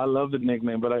love the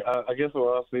nickname, but I guess we'll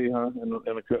all see,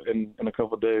 in a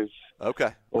couple of days.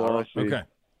 Okay. We'll see. Okay.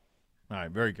 All right,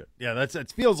 very good. Yeah,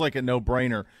 that feels like a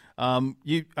no-brainer.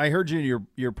 I heard you in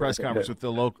your press conference with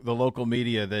the local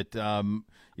media that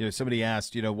somebody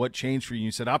asked, what changed for you?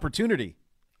 You said opportunity.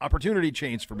 Opportunity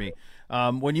changed for me.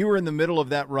 When you were in the middle of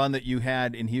that run that you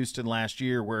had in Houston last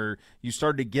year, where you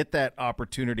started to get that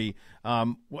opportunity,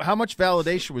 how much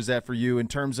validation was that for you in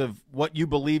terms of what you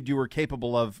believed you were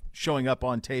capable of showing up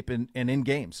on tape and in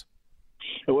games?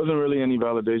 It wasn't really any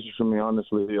validation for me,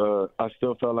 honestly. I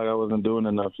still felt like I wasn't doing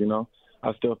enough.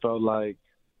 I still felt like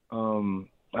I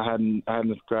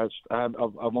hadn't scratched. I've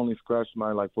only scratched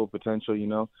my full potential.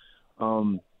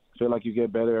 Feel like you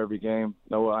get better every game.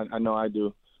 No, I know I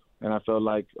do, and I felt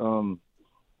like the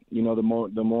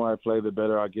more I play, the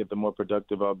better I get, the more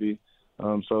productive I'll be.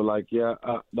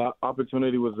 The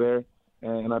opportunity was there,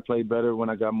 and I played better when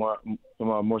I got more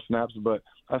snaps. But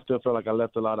I still felt like I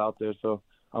left a lot out there. So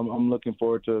I'm looking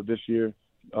forward to this year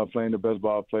playing the best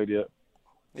ball I've played yet.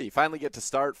 You finally get to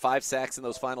start 5 sacks in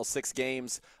those final 6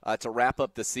 games to wrap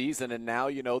up the season, and now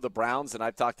the Browns, and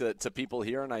I've talked to people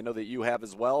here, and I know that you have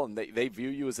as well, and they view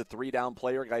you as a 3-down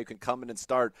player, a guy who can come in and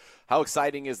start. How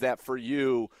exciting is that for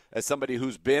you as somebody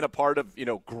who's been a part of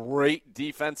great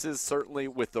defenses, certainly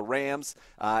with the Rams,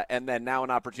 and then now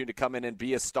an opportunity to come in and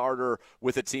be a starter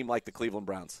with a team like the Cleveland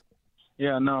Browns?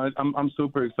 Yeah, no, I'm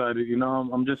super excited.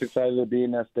 I'm just excited to be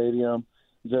in that stadium,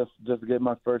 just to get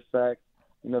my first sack.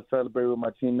 Celebrate with my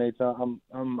teammates. I'm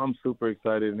super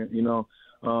excited.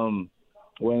 When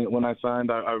I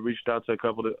signed, I reached out to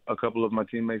a couple of my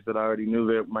teammates that I already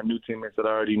knew. My new teammates that I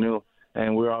already knew,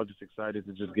 and we're all just excited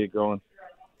to just get going.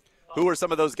 Who are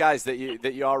some of those guys that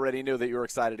you already knew that you were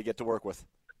excited to get to work with?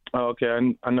 Oh,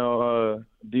 okay, I know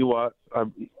D Watt. I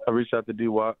reached out to D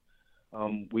Watt.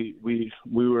 We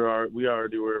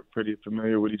already were pretty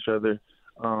familiar with each other.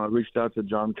 I reached out to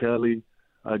John Kelly,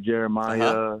 Jeremiah.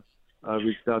 Uh-huh. I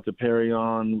reached out to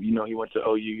Perrion. He went to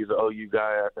OU. He's an OU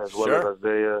guy as well Sure. as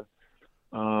Isaiah.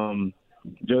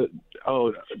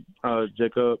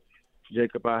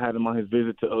 Jacob, I had him on his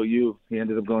visit to OU. He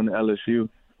ended up going to LSU.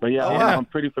 But yeah, I'm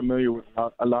pretty familiar with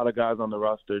a lot of guys on the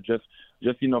roster. Just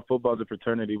football's a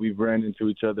fraternity. We've ran into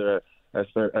each other at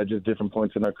just different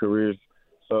points in our careers.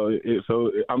 So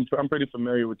I'm pretty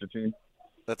familiar with the team.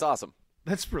 That's awesome.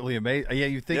 That's really amazing. Yeah,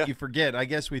 you forget. I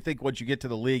guess we think once you get to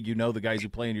the league, you know the guys who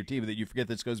play in your team, that you forget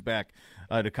this goes back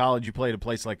to college. You play at a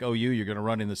place like OU, you're going to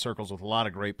run in the circles with a lot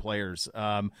of great players.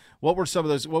 What were some of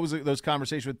those? What was those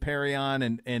conversations with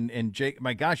Perrion and Jake?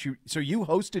 My gosh, so you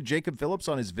hosted Jacob Phillips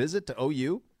on his visit to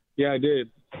OU? Yeah, I did.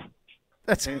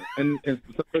 That's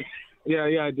yeah,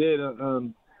 I did.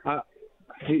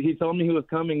 He told me he was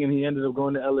coming, and he ended up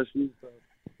going to LSU.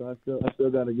 So I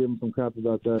still got to give him some crap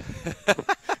about that.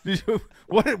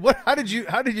 How did you?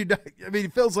 I mean,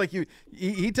 it feels like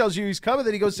he tells you he's coming,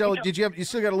 then he goes, you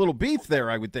still got a little beef there,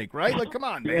 I would think, right? Like, come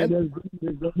on, man. Yeah,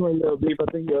 there's definitely a little beef.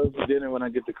 I think he'll for dinner when I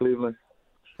get to Cleveland.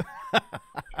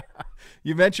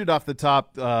 You mentioned off the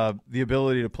top the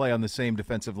ability to play on the same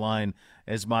defensive line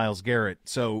as Myles Garrett,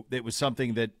 so it was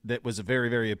something that was very,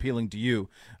 very appealing to you.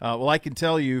 Well, I can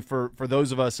tell you, for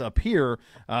those of us up here,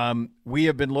 we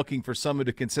have been looking for someone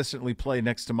to consistently play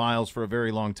next to Myles for a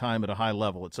very long time at a high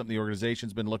level. It's something the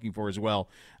organization's been looking for as well.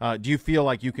 Do you feel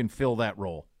like you can fill that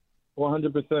role?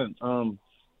 100%.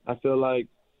 I feel like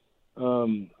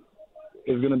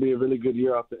it's going to be a really good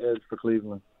year off the edge for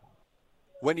Cleveland.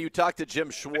 When you talked to Jim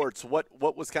Schwartz, what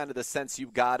was kind of the sense you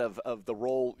got of the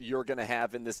role you're going to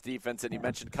have in this defense? And you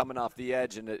mentioned coming off the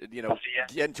edge and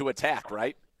getting to attack,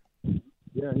 right?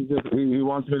 Yeah, he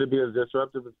wants me to be as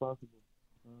disruptive as possible.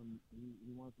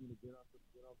 He wants me to get off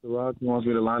the rock. He wants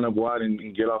me to line up wide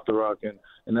and get off the rock,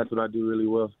 and that's what I do really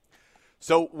well.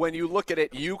 So when you look at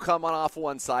it, you coming off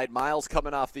one side, Myles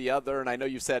coming off the other, and I know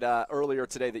you said earlier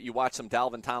today that you watched some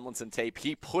Dalvin Tomlinson tape.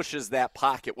 He pushes that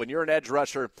pocket. When you're an edge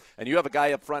rusher and you have a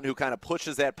guy up front who kind of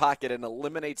pushes that pocket and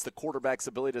eliminates the quarterback's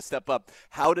ability to step up,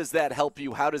 how does that help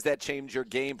you? How does that change your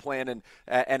game plan,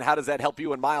 and how does that help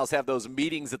you and Myles have those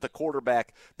meetings at the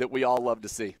quarterback that we all love to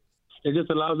see? It just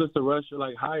allows us to rush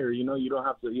like higher. You don't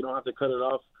have to cut it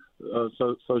off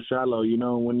so shallow.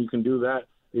 When you can do that,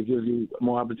 it gives you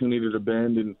more opportunity to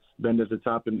bend at the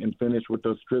top and finish with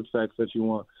those strip sacks that you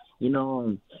want.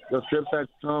 Those strip sacks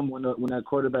come when that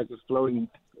quarterback is floating.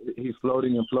 He's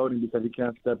floating and floating because he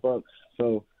can't step up.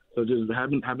 So just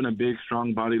having a big,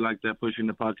 strong body like that pushing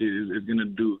the pocket is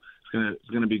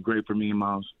gonna be great for me and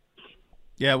Myles.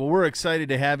 Yeah, well, we're excited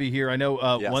to have you here. I know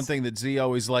one thing that Z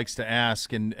always likes to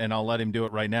ask, and I'll let him do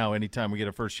it right now anytime we get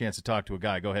a first chance to talk to a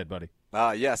guy. Go ahead, buddy.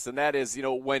 Yes, and that is,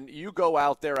 when you go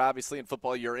out there, obviously in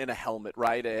football, you're in a helmet,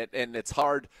 right? And it's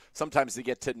hard sometimes to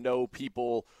get to know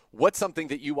people. What's something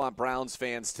that you want Browns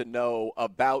fans to know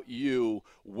about you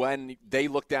when they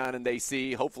look down and they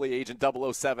see, hopefully, Agent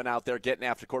 007 out there getting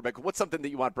after quarterback? What's something that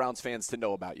you want Browns fans to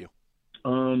know about you?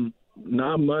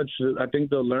 Not much. I think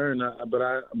they'll learn,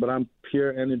 but I'm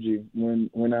pure energy.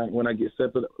 When I get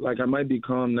set, like I might be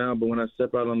calm now, but when I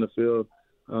step out on the field,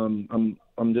 I'm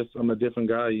a different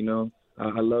guy.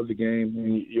 I love the game,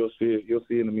 and you'll see it. You'll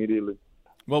see it immediately.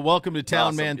 Well, welcome to town,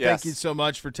 awesome. man. Yes. Thank you so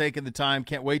much for taking the time.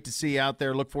 Can't wait to see you out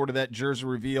there. Look forward to that jersey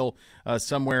reveal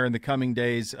somewhere in the coming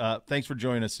days. Thanks for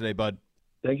joining us today, bud.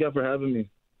 Thank you for having me.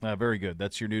 Very good.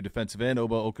 That's your new defensive end,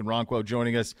 Ogbonnia Okoronkwo,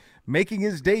 joining us, making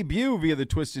his debut via the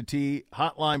Twisted Tea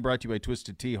hotline, brought to you by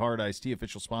Twisted Tea, Hard Iced Tea,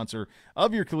 official sponsor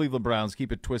of your Cleveland Browns.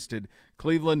 Keep it twisted,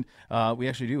 Cleveland. We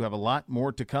actually do have a lot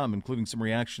more to come, including some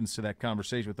reactions to that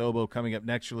conversation with Obo coming up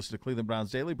next. You're listening to Cleveland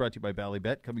Browns Daily, brought to you by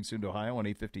Ballybet, coming soon to Ohio on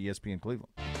 850 ESPN Cleveland.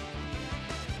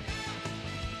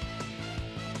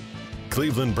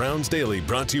 Cleveland Browns Daily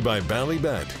brought to you by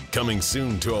Ballybet, coming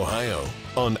soon to Ohio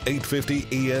on 850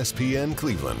 ESPN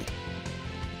Cleveland.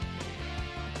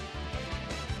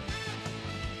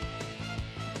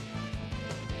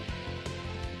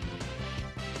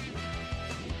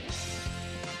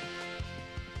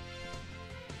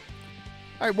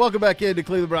 All right, welcome back into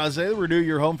Cleveland Browns Daily. Renew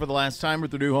your home for the last time with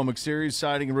the Renew Home Exteriors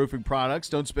siding and roofing products.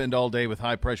 Don't spend all day with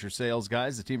high-pressure sales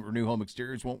guys. The team at Renew Home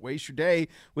Exteriors won't waste your day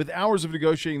with hours of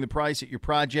negotiating the price at your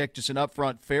project. Just an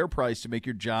upfront, fair price to make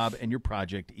your job and your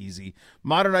project easy.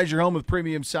 Modernize your home with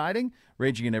premium siding,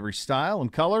 ranging in every style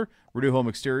and color. Renew Home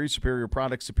Exteriors, superior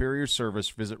product, superior service.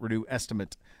 Visit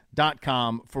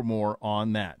RenewEstimate.com for more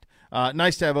on that.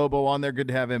 Nice to have Obo on there. Good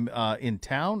to have him in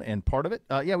town and part of it.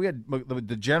 We had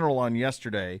the general on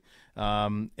yesterday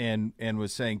and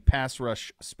was saying pass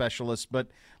rush specialist. But,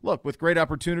 look, with great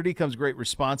opportunity comes great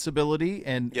responsibility,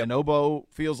 and Obo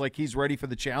feels like he's ready for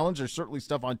the challenge. There's certainly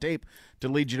stuff on tape to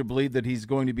lead you to believe that he's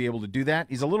going to be able to do that.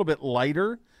 He's a little bit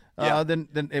lighter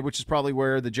then which is probably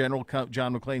where the general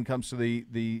John McClain comes to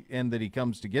the end that he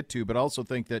comes to get to. But also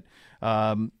think that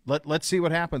let's see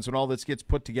what happens when all this gets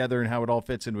put together and how it all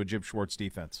fits into a Jim Schwartz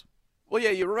defense. Well,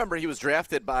 yeah, you remember he was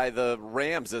drafted by the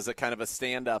Rams as a kind of a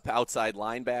stand-up outside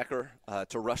linebacker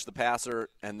to rush the passer,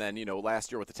 and then,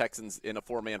 last year with the Texans in a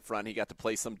four-man front, he got to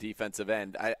play some defensive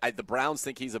end. The Browns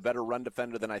think he's a better run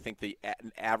defender than I think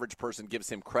an average person gives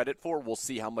him credit for. We'll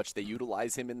see how much they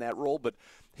utilize him in that role, but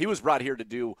he was brought here to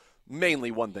do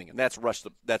mainly one thing, and that's rush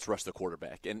the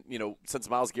quarterback. And, since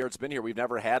Myles Garrett's been here, we've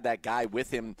never had that guy with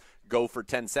him go for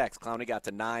 10 sacks. Clowney got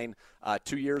to 9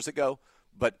 2 years ago.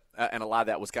 But and a lot of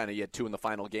that was kind of, you had 2 in the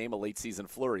final game, a late season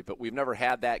flurry. But we've never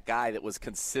had that guy that was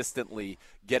consistently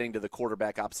getting to the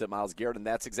quarterback opposite Myles Garrett, and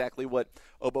that's exactly what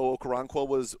Ogbonnia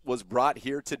Okoronkwo was brought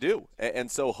here to do.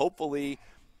 And so hopefully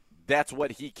that's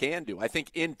what he can do. I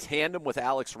think in tandem with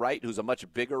Alex Wright, who's a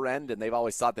much bigger end, and they've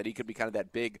always thought that he could be kind of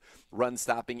that big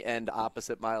run-stopping end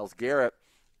opposite Myles Garrett,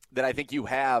 that I think you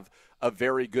have a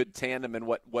very good tandem and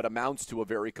what amounts to a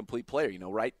very complete player.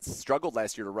 Wright struggled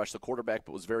last year to rush the quarterback,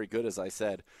 but was very good, as I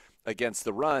said, against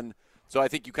the run. So I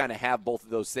think you kind of have both of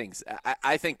those things.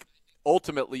 I think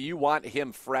ultimately you want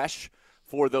him fresh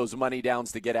for those money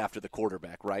downs to get after the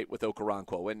quarterback, right, with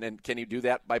Okoronkwo. And can you do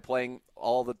that by playing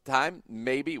all the time?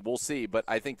 Maybe. We'll see. But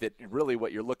I think that really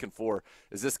what you're looking for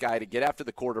is this guy to get after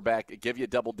the quarterback, give you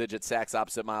double-digit sacks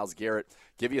opposite Myles Garrett,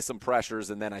 give you some pressures,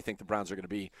 and then I think the Browns are going to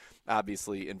be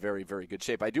obviously in very, very good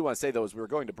shape. I do want to say, though, as we were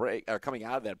going to break, or coming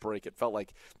out of that break, it felt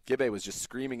like Gibbe was just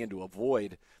screaming into a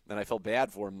void, and I felt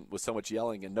bad for him with so much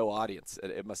yelling and no audience.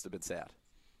 It must have been sad.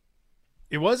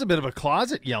 It was a bit of a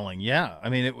closet yelling, yeah. I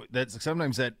mean, that's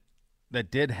sometimes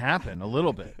that did happen a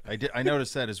little bit. I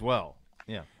noticed that as well.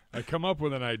 Yeah. I come up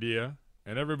with an idea,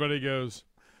 and everybody goes,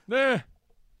 "Nah."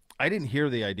 I didn't hear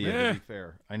the idea. To be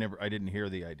fair, I didn't hear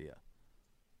the idea.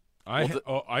 I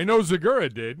know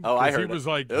Zagura did. Oh, I heard. He was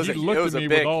like, he looked at me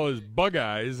with all his bug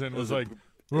eyes and was like,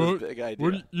 big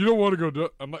idea. You don't want to go do.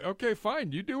 I'm like, okay,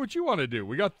 fine. You do what you want to do.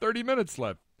 We got 30 minutes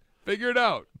left. Figure it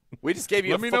out. We just gave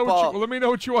you let me know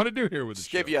what you want to do here with this.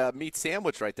 Just gave you a meat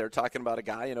sandwich right there, talking about a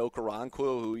guy in Okoronkwo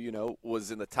who was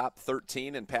in the top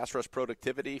 13 in pass rush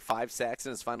productivity, 5 sacks in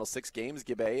his final 6 games.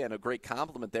 Gibbe, and a great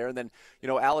compliment there. And then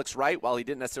Alex Wright, while he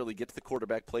didn't necessarily get to the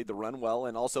quarterback, played the run well,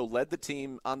 and also led the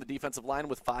team on the defensive line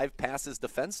with 5 passes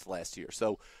defensed last year.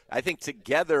 So I think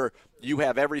together you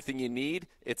have everything you need.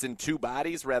 It's in 2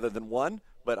 bodies rather than 1.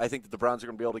 But I think that the Browns are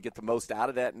going to be able to get the most out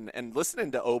of that. And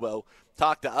listening to Obo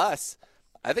talk to us,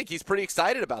 I think he's pretty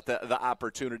excited about the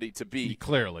opportunity to be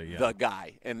the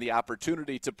guy and the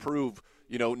opportunity to prove,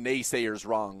 naysayers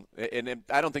wrong. And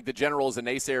I don't think the general is a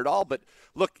naysayer at all, but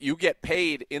look, you get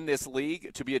paid in this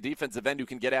league to be a defensive end who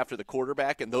can get after the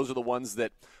quarterback, and those are the ones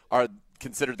that are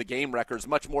considered the game wreckers,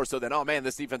 much more so than, oh man,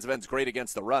 this defensive end's great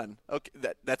against the run. Okay,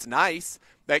 that's nice.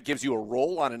 That gives you a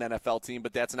role on an NFL team,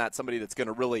 but that's not somebody that's going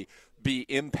to really be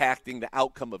impacting the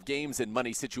outcome of games in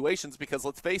money situations, because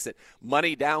let's face it,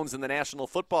 money downs in the National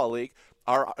Football League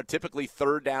are typically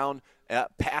third down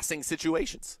passing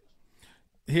situations.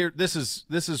 Here, this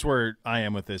is where I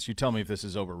am with this. You tell me if this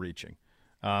is overreaching,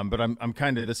 but I'm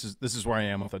kind of this is where I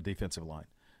am with a defensive line.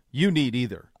 You need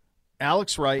either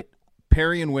Alex Wright,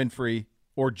 Perry and Winfrey,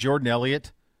 or Jordan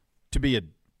Elliott to be a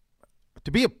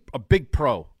big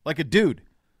pro, like a dude.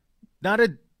 Don't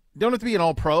have to be an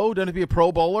all-pro, don't have to be a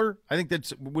Pro Bowler. I think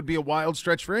that would be a wild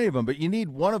stretch for any of them, but you need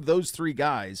one of those 3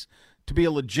 guys to be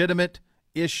a legitimate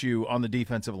issue on the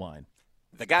defensive line.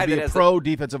 The guy to be that a pro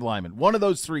defensive lineman. One of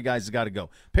those 3 guys has got to go.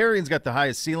 Perrian's got the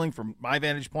highest ceiling from my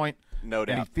vantage point. No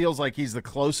doubt. And he feels like he's the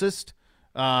closest.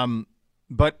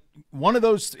 But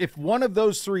if one of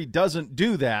those 3 doesn't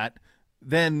do that,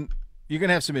 then you're going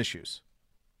to have some issues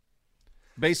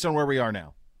based on where we are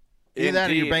now. Either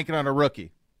that or you're banking on a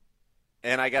rookie.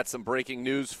 And I got some breaking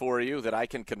news for you that I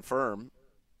can confirm.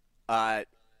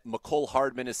 McCole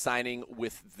Hardman is signing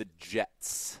with the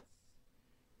Jets.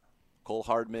 Cole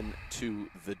Hardman to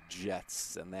the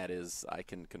Jets, and that is, I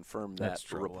can confirm that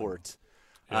report.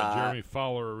 Yeah, Jeremy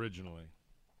Fowler originally.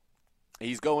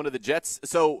 He's going to the Jets.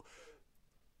 So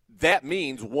that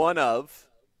means one of...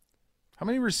 How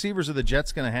many receivers are the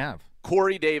Jets going to have?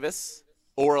 Corey Davis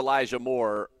or Elijah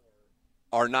Moore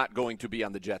are not going to be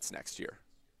on the Jets next year.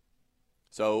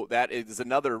 So that is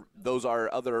those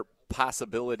are other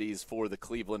possibilities for the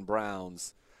Cleveland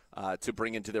Browns to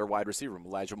bring into their wide receiver room.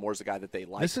 Elijah Moore's a guy that they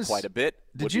like quite a bit.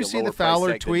 Did you see the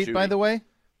Fowler tweet, by the way?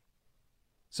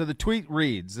 So the tweet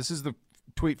reads, this is the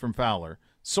tweet from Fowler.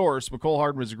 Source, McCole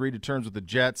Hardman has agreed to terms with the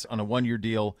Jets on a 1-year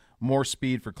deal, more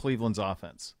speed for Cleveland's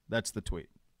offense. That's the tweet.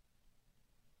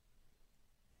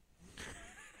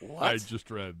 What? I just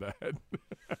read that.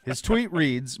 His tweet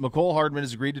reads, McCole Hardman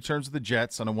has agreed to terms with the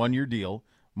Jets on a 1-year deal.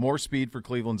 More speed for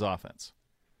Cleveland's offense.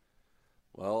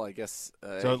 Well, I guess.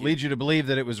 So it leads you to believe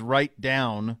that it was right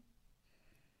down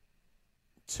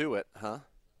to it, huh?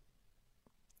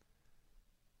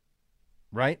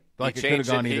 Right? Like it could have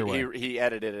gone either way. He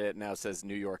edited it. Now says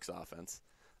New York's offense.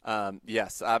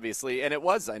 Yes, obviously. And it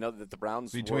was. I know that the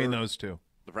Browns Between those two.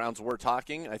 The Browns were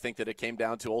talking. I think that it came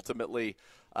down to ultimately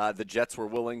the Jets were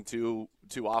willing to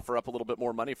offer up a little bit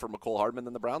more money for McCole Hardman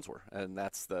than the Browns were, and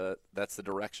that's the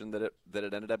direction that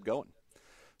it ended up going.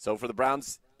 So for the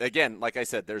Browns, again, like I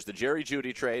said, there's the Jerry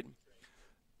Jeudy trade.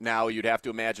 Now you'd have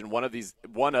to imagine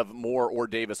one of Moore or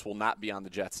Davis will not be on the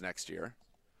Jets next year.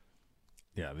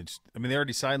 Yeah, they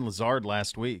already signed Lazard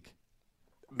last week.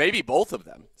 Maybe both of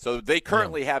them. So they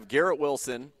currently have Garrett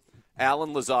Wilson,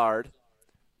 Alan Lazard,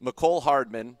 McCole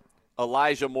Hardman,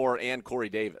 Elijah Moore, and Corey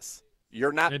Davis.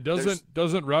 You're not. And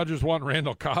doesn't Rodgers want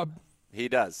Randall Cobb? He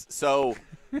does. So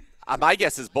my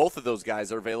guess is both of those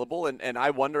guys are available, and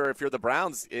I wonder if you're the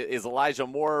Browns, is Elijah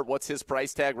Moore, what's his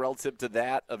price tag relative to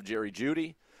that of Jerry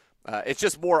Jeudy? It's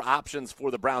just more options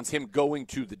for the Browns, him going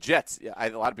to the Jets. A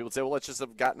lot of people say, well, let's just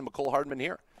have gotten McCole Hardman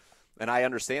here, and I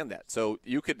understand that. So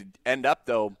you could end up,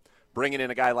 though, bringing in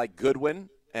a guy like Goodwin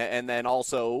and then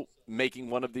also making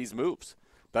one of these moves.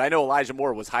 But I know Elijah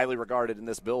Moore was highly regarded in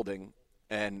this building,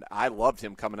 and I loved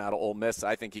him coming out of Ole Miss.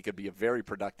 I think he could be a very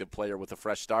productive player with a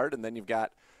fresh start. And then you've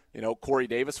got, Corey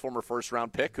Davis, former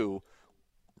first-round pick, who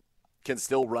can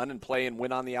still run and play and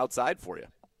win on the outside for you.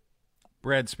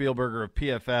 Brad Spielberger of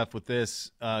PFF with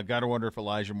this. Got to wonder if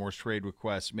Elijah Moore's trade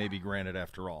request may be granted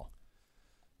after all.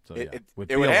 So it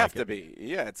would have to be.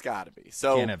 Yeah, it's got to be.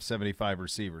 So can't have 75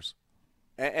 receivers.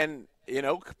 And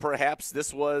perhaps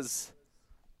this was.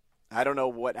 I don't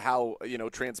know how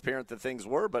transparent the things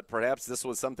were, but perhaps this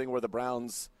was something where the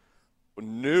Browns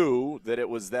knew that it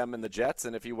was them and the Jets,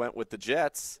 and if he went with the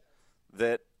Jets,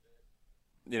 that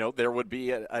there would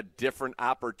be a different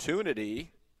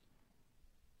opportunity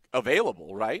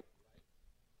available, right?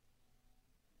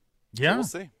 Yeah, so we'll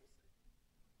see.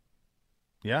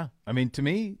 Yeah, I mean, to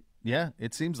me, yeah,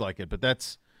 it seems like it, but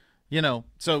that's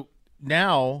So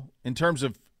now, in terms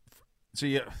of,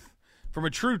 from a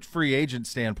true free agent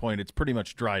standpoint, it's pretty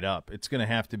much dried up. It's going to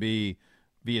have to be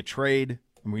via trade,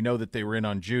 and we know that they were in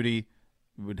on Jeudy.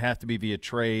 It would have to be via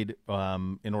trade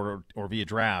or via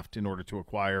draft in order to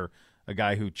acquire a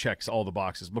guy who checks all the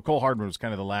boxes. McCole Hardman was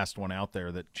kind of the last one out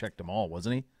there that checked them all,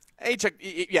 wasn't he? He checked,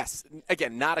 yes.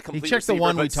 Again, not a complete receiver. He checked the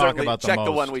one we talked about the most. Checked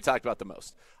the one we talked about the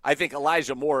most. I think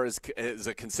Elijah Moore is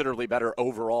a considerably better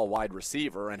overall wide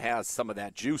receiver and has some of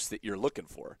that juice that you're looking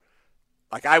for.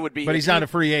 Like I would be, but he's not a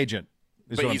free agent.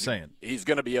 Is what I'm saying. He's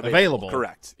going to be available.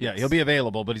 Correct. Yeah, he'll be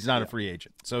available, but he's not a free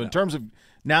agent. So in terms of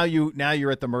now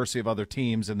you're at the mercy of other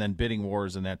teams and then bidding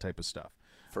wars and that type of stuff.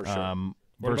 For sure.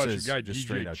 What about your guy, just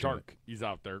straight out Shark? He's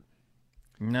out there.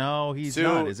 No, he's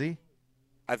not. Is he?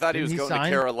 I thought he was going to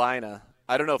Carolina.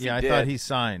 I don't know if he did. Yeah, I thought he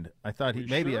signed. I thought he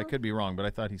maybe sure? I could be wrong, but I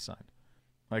thought he signed.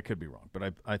 I could be wrong,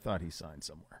 but I thought he signed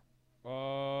somewhere.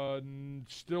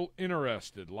 Still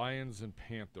interested, Lions and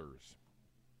Panthers,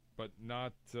 but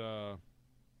not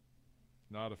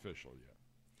official yet.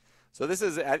 So this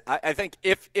is, I think,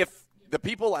 if the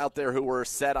people out there who were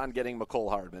set on getting McCole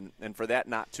Hardman, and for that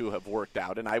not to have worked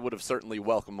out, and I would have certainly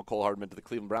welcomed McCole Hardman to the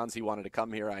Cleveland Browns. He wanted to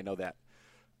come here. I know that.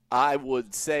 I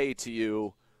would say to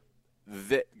you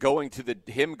that going to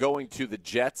the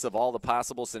Jets of all the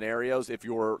possible scenarios, if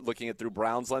you're looking at through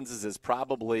Browns lenses, is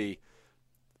probably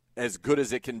as good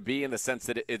as it can be in the sense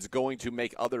that it's going to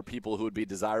make other people who would be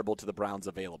desirable to the Browns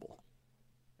available.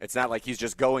 It's not like he's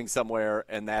just going somewhere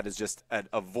and that is just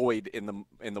a void in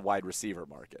the wide receiver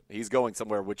market. He's going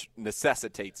somewhere which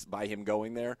necessitates by him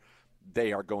going there,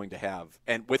 they are going to have.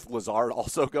 And with Lazard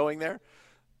also going there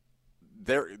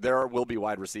will be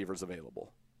wide receivers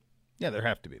available. Yeah, there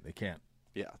have to be. They can't.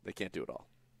 Yeah, they can't do it all.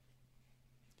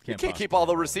 You can't keep all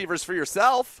the receivers for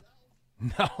yourself.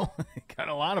 No, got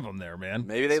a lot of them there, man.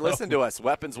 Maybe they listen to us.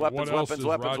 Weapons. You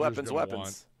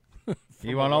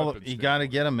want all you got to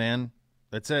get them, man.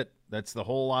 That's it. That's the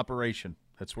whole operation.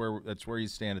 That's where you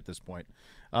stand at this point.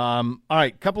 All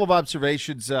right, couple of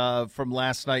observations from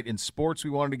last night in sports we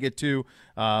wanted to get to.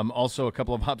 Also, a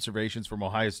couple of observations from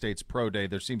Ohio State's Pro Day.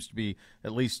 There seems to be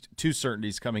at least two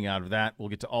certainties coming out of that. We'll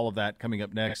get to all of that coming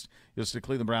up next. You'll listen to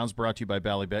Cleveland Browns, brought to you by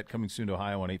Ballybet, coming soon to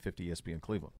Ohio on 850 ESPN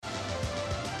Cleveland.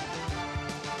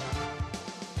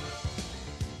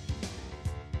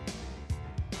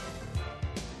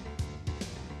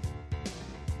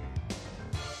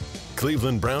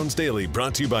 Cleveland Browns Daily,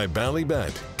 brought to you by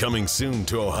Ballybet, coming soon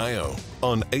to Ohio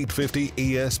on 850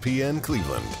 ESPN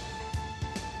Cleveland.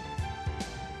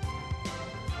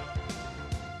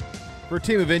 For a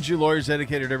team of Inju lawyers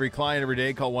dedicated to every client every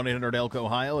day, call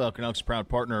 1-800-ELK-OHIO. Elk and Elk's proud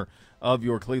partner of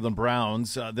your Cleveland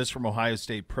Browns. This from Ohio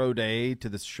State Pro Day, to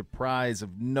the surprise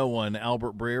of no one,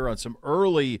 Albert Breer on some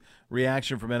early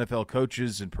reaction from NFL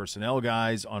coaches and personnel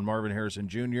guys on Marvin Harrison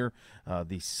Jr.,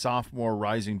 the sophomore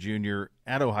rising junior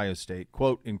at Ohio State.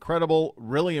 Quote, incredible,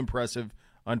 really impressive,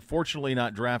 unfortunately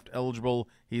not draft eligible.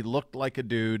 He looked like a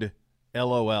dude,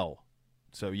 LOL.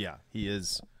 So, yeah, he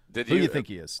is. Who do you think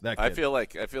he is? That kid. I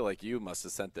feel like you must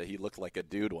have sent that he looked like a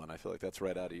dude one. I feel like that's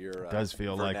right out of your. It does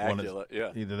feel vernacular. like one of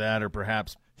yeah. either that or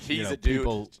perhaps he's a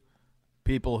dude.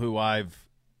 People who I've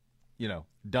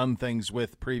done things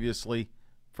with previously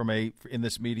in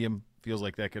this medium, feels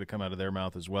like that could have come out of their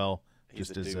mouth as well. He's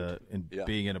just as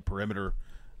being in a perimeter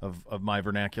of my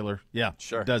vernacular. Yeah,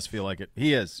 sure. It does feel like it.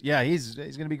 He is. Yeah, he's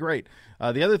going to be great.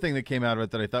 The other thing that came out of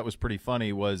it that I thought was pretty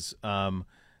funny was.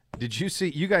 Did you see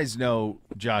 – you guys know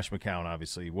Josh McCown,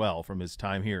 obviously, well from his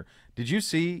time here. Did you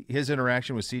see his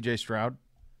interaction with C.J. Stroud?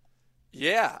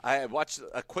 Yeah, I watched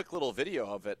a quick little video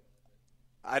of it.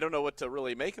 I don't know what to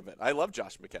really make of it. I love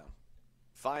Josh McCown.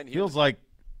 Fine. Feels like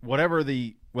whatever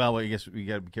the – well, I guess we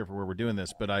got to be careful where we're doing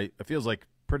this, but it feels like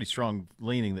pretty strong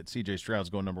leaning that C.J. Stroud's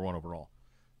going number 1 overall.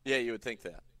 Yeah, you would think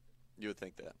that.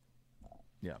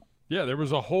 Yeah. Yeah, there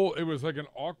was it was like an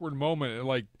awkward moment. And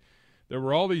like – there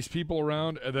were all these people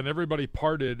around, and then everybody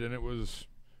parted, and it was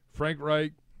Frank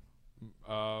Reich,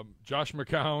 Josh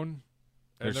McCown,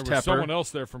 and there was someone else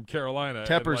there from Carolina.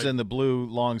 Tepper's in the blue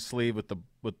long sleeve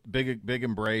with big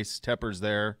embrace. Tepper's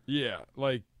there. Yeah,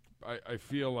 I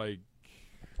feel like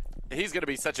he's going to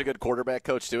be such a good quarterback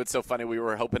coach too. It's so funny. We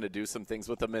were hoping to do some things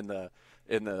with him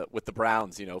with the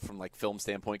Browns, from like film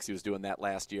standpoint, because he was doing that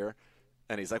last year.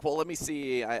 And he's like, well, let me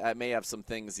see. I may have some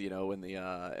things, in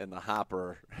the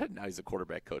hopper. Now he's a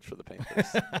quarterback coach for the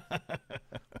Panthers.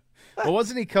 Well,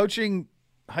 wasn't he coaching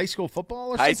high school football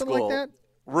or something like that?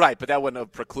 Right, but that wouldn't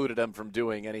have precluded him from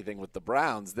doing anything with the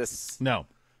Browns. This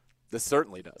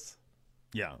certainly does.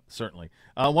 Yeah, certainly.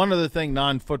 One other thing,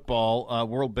 non-football,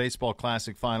 World Baseball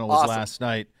Classic final was last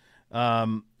night.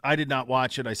 I did not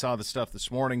watch it. I saw the stuff this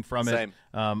morning from it.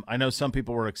 I know some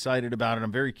people were excited about it.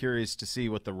 I'm very curious to see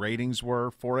what the ratings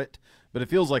were for it, but it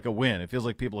feels like a win. It feels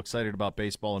like people excited about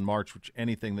baseball in March, which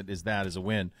anything that is a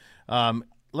win.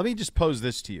 Let me just pose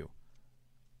this to you.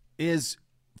 Is,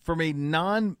 from a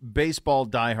non-baseball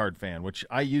diehard fan, which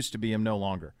I used to be, am no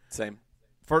longer. Same.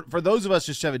 For those of us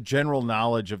just have a general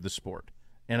knowledge of the sport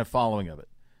and a following of it,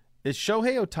 is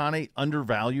Shohei Ohtani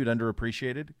undervalued,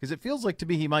 underappreciated? Because it feels like to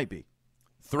me he might be.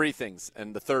 3 things,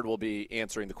 and the third will be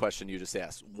answering the question you just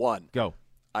asked. 1, go.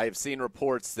 I have seen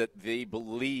reports that they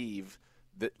believe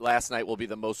that last night will be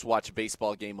the most watched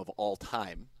baseball game of all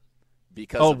time.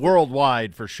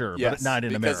 Worldwide for sure, yes, but not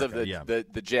in America. Because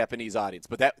of the Japanese audience.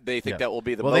 But they think that will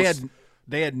be the most.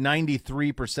 They had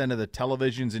 93% of the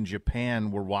televisions in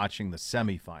Japan were watching the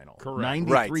semifinal. Correct.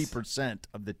 93%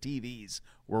 of the TVs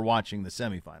were watching the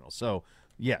semifinal. So,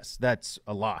 yes, that's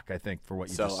a lock, I think, for what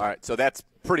you just said. All right, so that's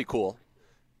pretty cool.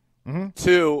 Mm-hmm.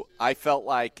 2, I felt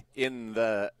like in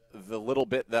the little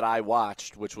bit that I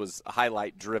watched, which was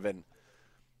highlight driven,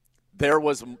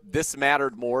 this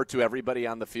mattered more to everybody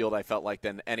on the field, I felt like,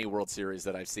 than any World Series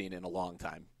that I've seen in a long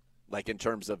time. Like in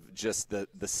terms of just the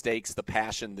stakes, the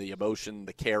passion, the emotion,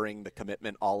 the caring, the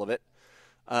commitment, all of it.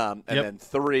 Then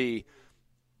 3,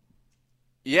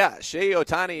 Shohei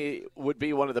Ohtani would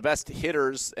be one of the best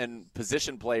hitters and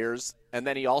position players, and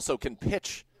then he also can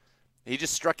pitch. He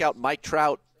just struck out Mike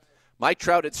Trout. Mike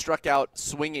Trout had struck out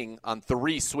swinging on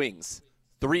 3 swings,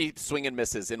 3 swing and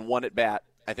misses in 1 at bat,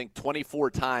 I think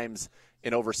 24 times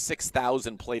in over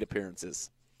 6,000 plate appearances.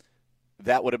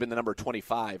 That would have been the number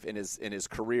 25 in his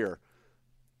career.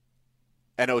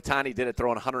 And Ohtani did it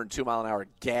throwing 102-mile-an-hour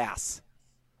gas.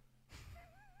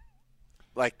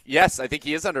 Yes, I think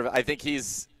he is I think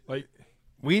he's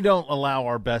 – we don't allow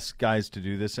our best guys to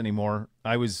do this anymore.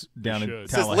 I was down in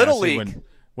Tallahassee Little League.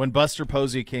 When Buster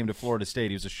Posey came to Florida State.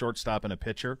 He was a shortstop and a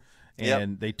pitcher,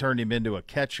 and they turned him into a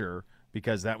catcher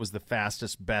because that was the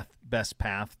fastest, best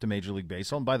path to Major League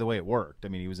Baseball. And by the way, it worked. I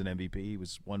mean, he was an MVP. He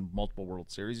won multiple World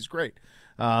Series. He's great.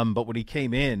 But when he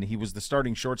came in, he was the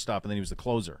starting shortstop, and then he was the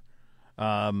closer.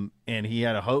 And he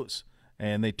had a hose,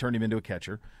 and they turned him into a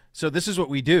catcher. So this is what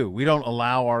we do. We don't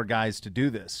allow our guys to do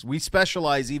this. We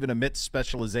specialize even amidst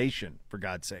specialization, for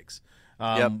God's sakes.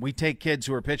 We take kids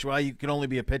who are pitchers. Well, you can only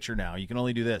be a pitcher now. You can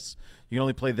only do this. You can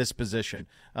only play this position.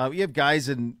 You have guys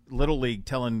in Little League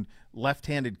telling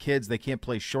left-handed kids they can't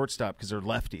play shortstop because they're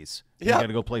lefties. You got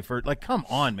to go play first. Come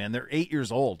on, man. They're 8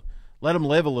 years old. Let them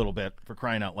live a little bit, for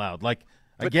crying out loud.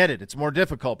 I get it. It's more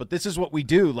difficult, but this is what we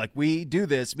do. We do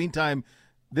this. Meantime,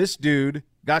 this dude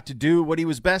got to do what he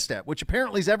was best at, which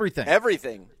apparently is everything.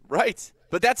 Everything, right.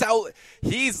 But that's how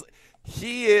he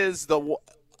is the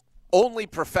only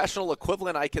professional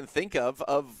equivalent I can think of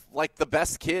like the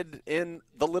best kid in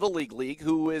the Little League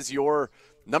who is your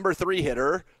number 3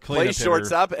 hitter, plays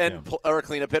shortstop or a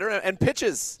cleanup hitter, and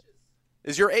pitches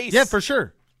is your ace. Yeah, for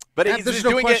sure. But he's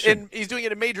doing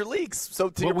it in major leagues. So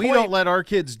to your we point, don't let our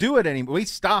kids do it anymore. We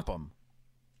stop them,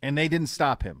 and they didn't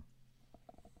stop him,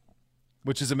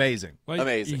 which is amazing.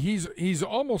 Amazing. He's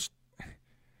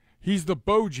the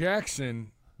Bo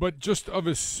Jackson, but just of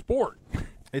his sport.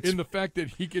 In the fact that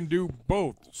he can do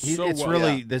both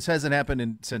This hasn't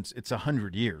happened since it's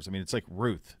 100 years. I mean, it's like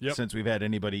Ruth since we've had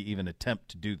anybody even attempt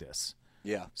to do this.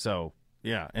 Yeah. So,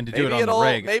 yeah, and to do it on the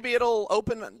reg. Maybe it'll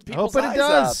open people's eyes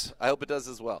up. I hope it does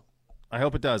as well. I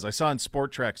hope it does. I saw in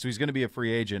Sport Track, so he's going to be a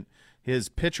free agent. His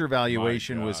pitcher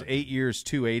evaluation was 8 years,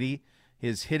 280.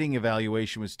 His hitting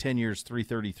evaluation was 10 years,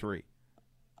 333.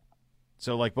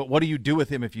 So, but what do you do with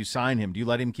him if you sign him? Do you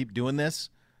let him keep doing this?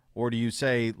 Or do you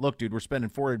say, look, dude, we're spending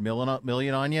 $400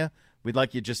 million on you. We'd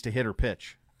like you just to hit or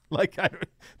pitch.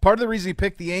 Part of the reason he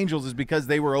picked the Angels is because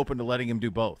they were open to letting him do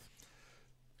both.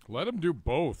 Let him do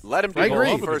both. Let him do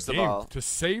both, first of all. To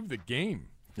save the game.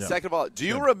 Yeah. Second of all, do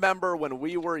you remember when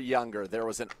we were younger, there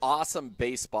was an awesome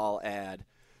baseball ad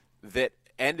that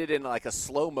ended in like a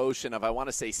slow motion of, I want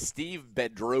to say, Steve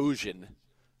Bedrosian,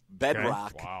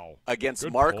 Bedrock,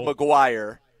 against Mark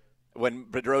McGuire, when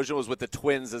Bedrosian was with the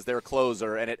Twins as their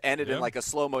closer, and it ended in like a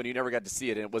slow-mo, and you never got to see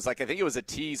it. And it was I think it was a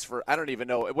tease for, I don't even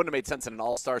know, it wouldn't have made sense in an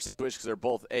all-star situation because they're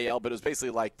both AL, but it was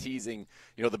basically like teasing,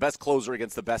 the best closer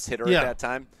against the best hitter at that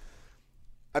time.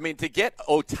 I mean, to get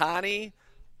Ohtani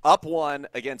up 1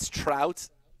 against Trout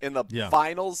in the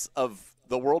finals of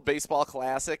the World Baseball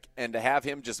Classic, and to have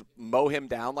him just mow him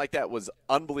down like that was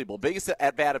unbelievable. Biggest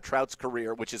at-bat of Trout's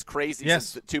career, which is crazy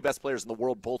since the 2 best players in the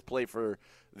world both play for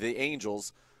the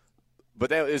Angels. But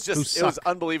that was it was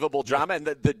unbelievable drama, and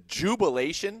the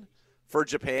jubilation for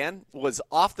Japan was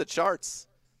off the charts.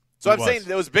 So I'm saying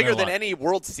it was bigger than any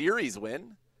World Series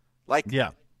win. For sure.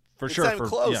 It's not even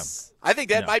close. I think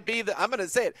that might be I'm going to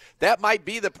say it. That might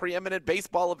be the preeminent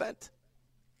baseball event.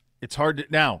 It's hard to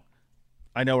now.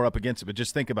 I know we're up against it, but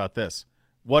just think about this: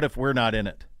 what if we're not in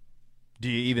it? Do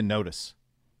you even notice?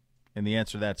 And the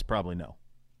answer to that's probably no.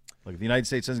 If the United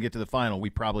States doesn't get to the final, we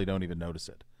probably don't even notice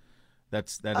it. That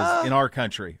is in our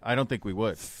country. I don't think we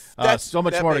would. So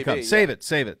much more to come. Save it.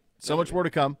 So much more to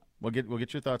come. We'll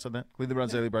get your thoughts on that. Cleveland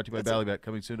Browns Daily, brought to you by Ballybet,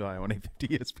 coming soon to Ohio on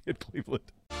 850 ESPN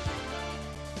Cleveland.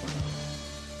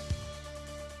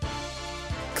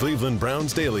 Cleveland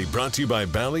Browns Daily, brought to you by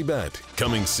Ballybet,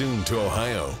 coming soon to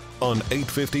Ohio on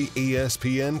 850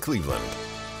 ESPN Cleveland.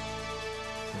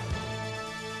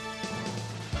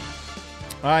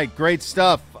 All right, great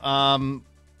stuff.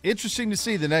 Interesting to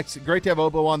see great to have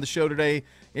Obo on the show today.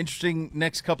 Interesting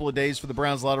next couple of days for the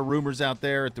Browns. A lot of rumors out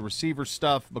there at the receiver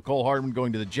stuff. Mecole Hardman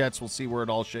going to the Jets. We'll see where it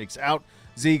all shakes out.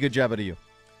 Z, good job to you.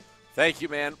 Thank you,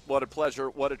 man. What a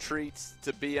pleasure. What a treat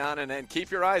to be on. And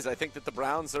keep your eyes. I think that the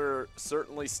Browns are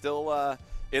certainly still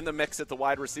in the mix at the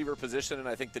wide receiver position, and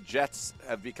I think the Jets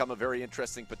have become a very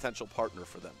interesting potential partner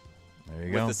for them. There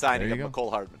you go. With the signing of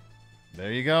Mecole Hardman.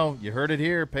 There you go. You heard it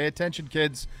here. Pay attention,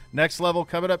 kids. Next level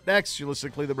coming up next. You listen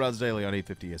to Cleveland Browns Daily on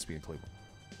 850 ESPN Cleveland.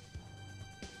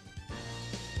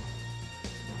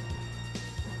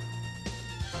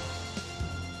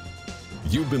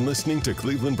 You've been listening to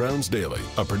Cleveland Browns Daily,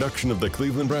 a production of the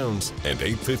Cleveland Browns and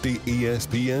 850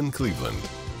 ESPN Cleveland.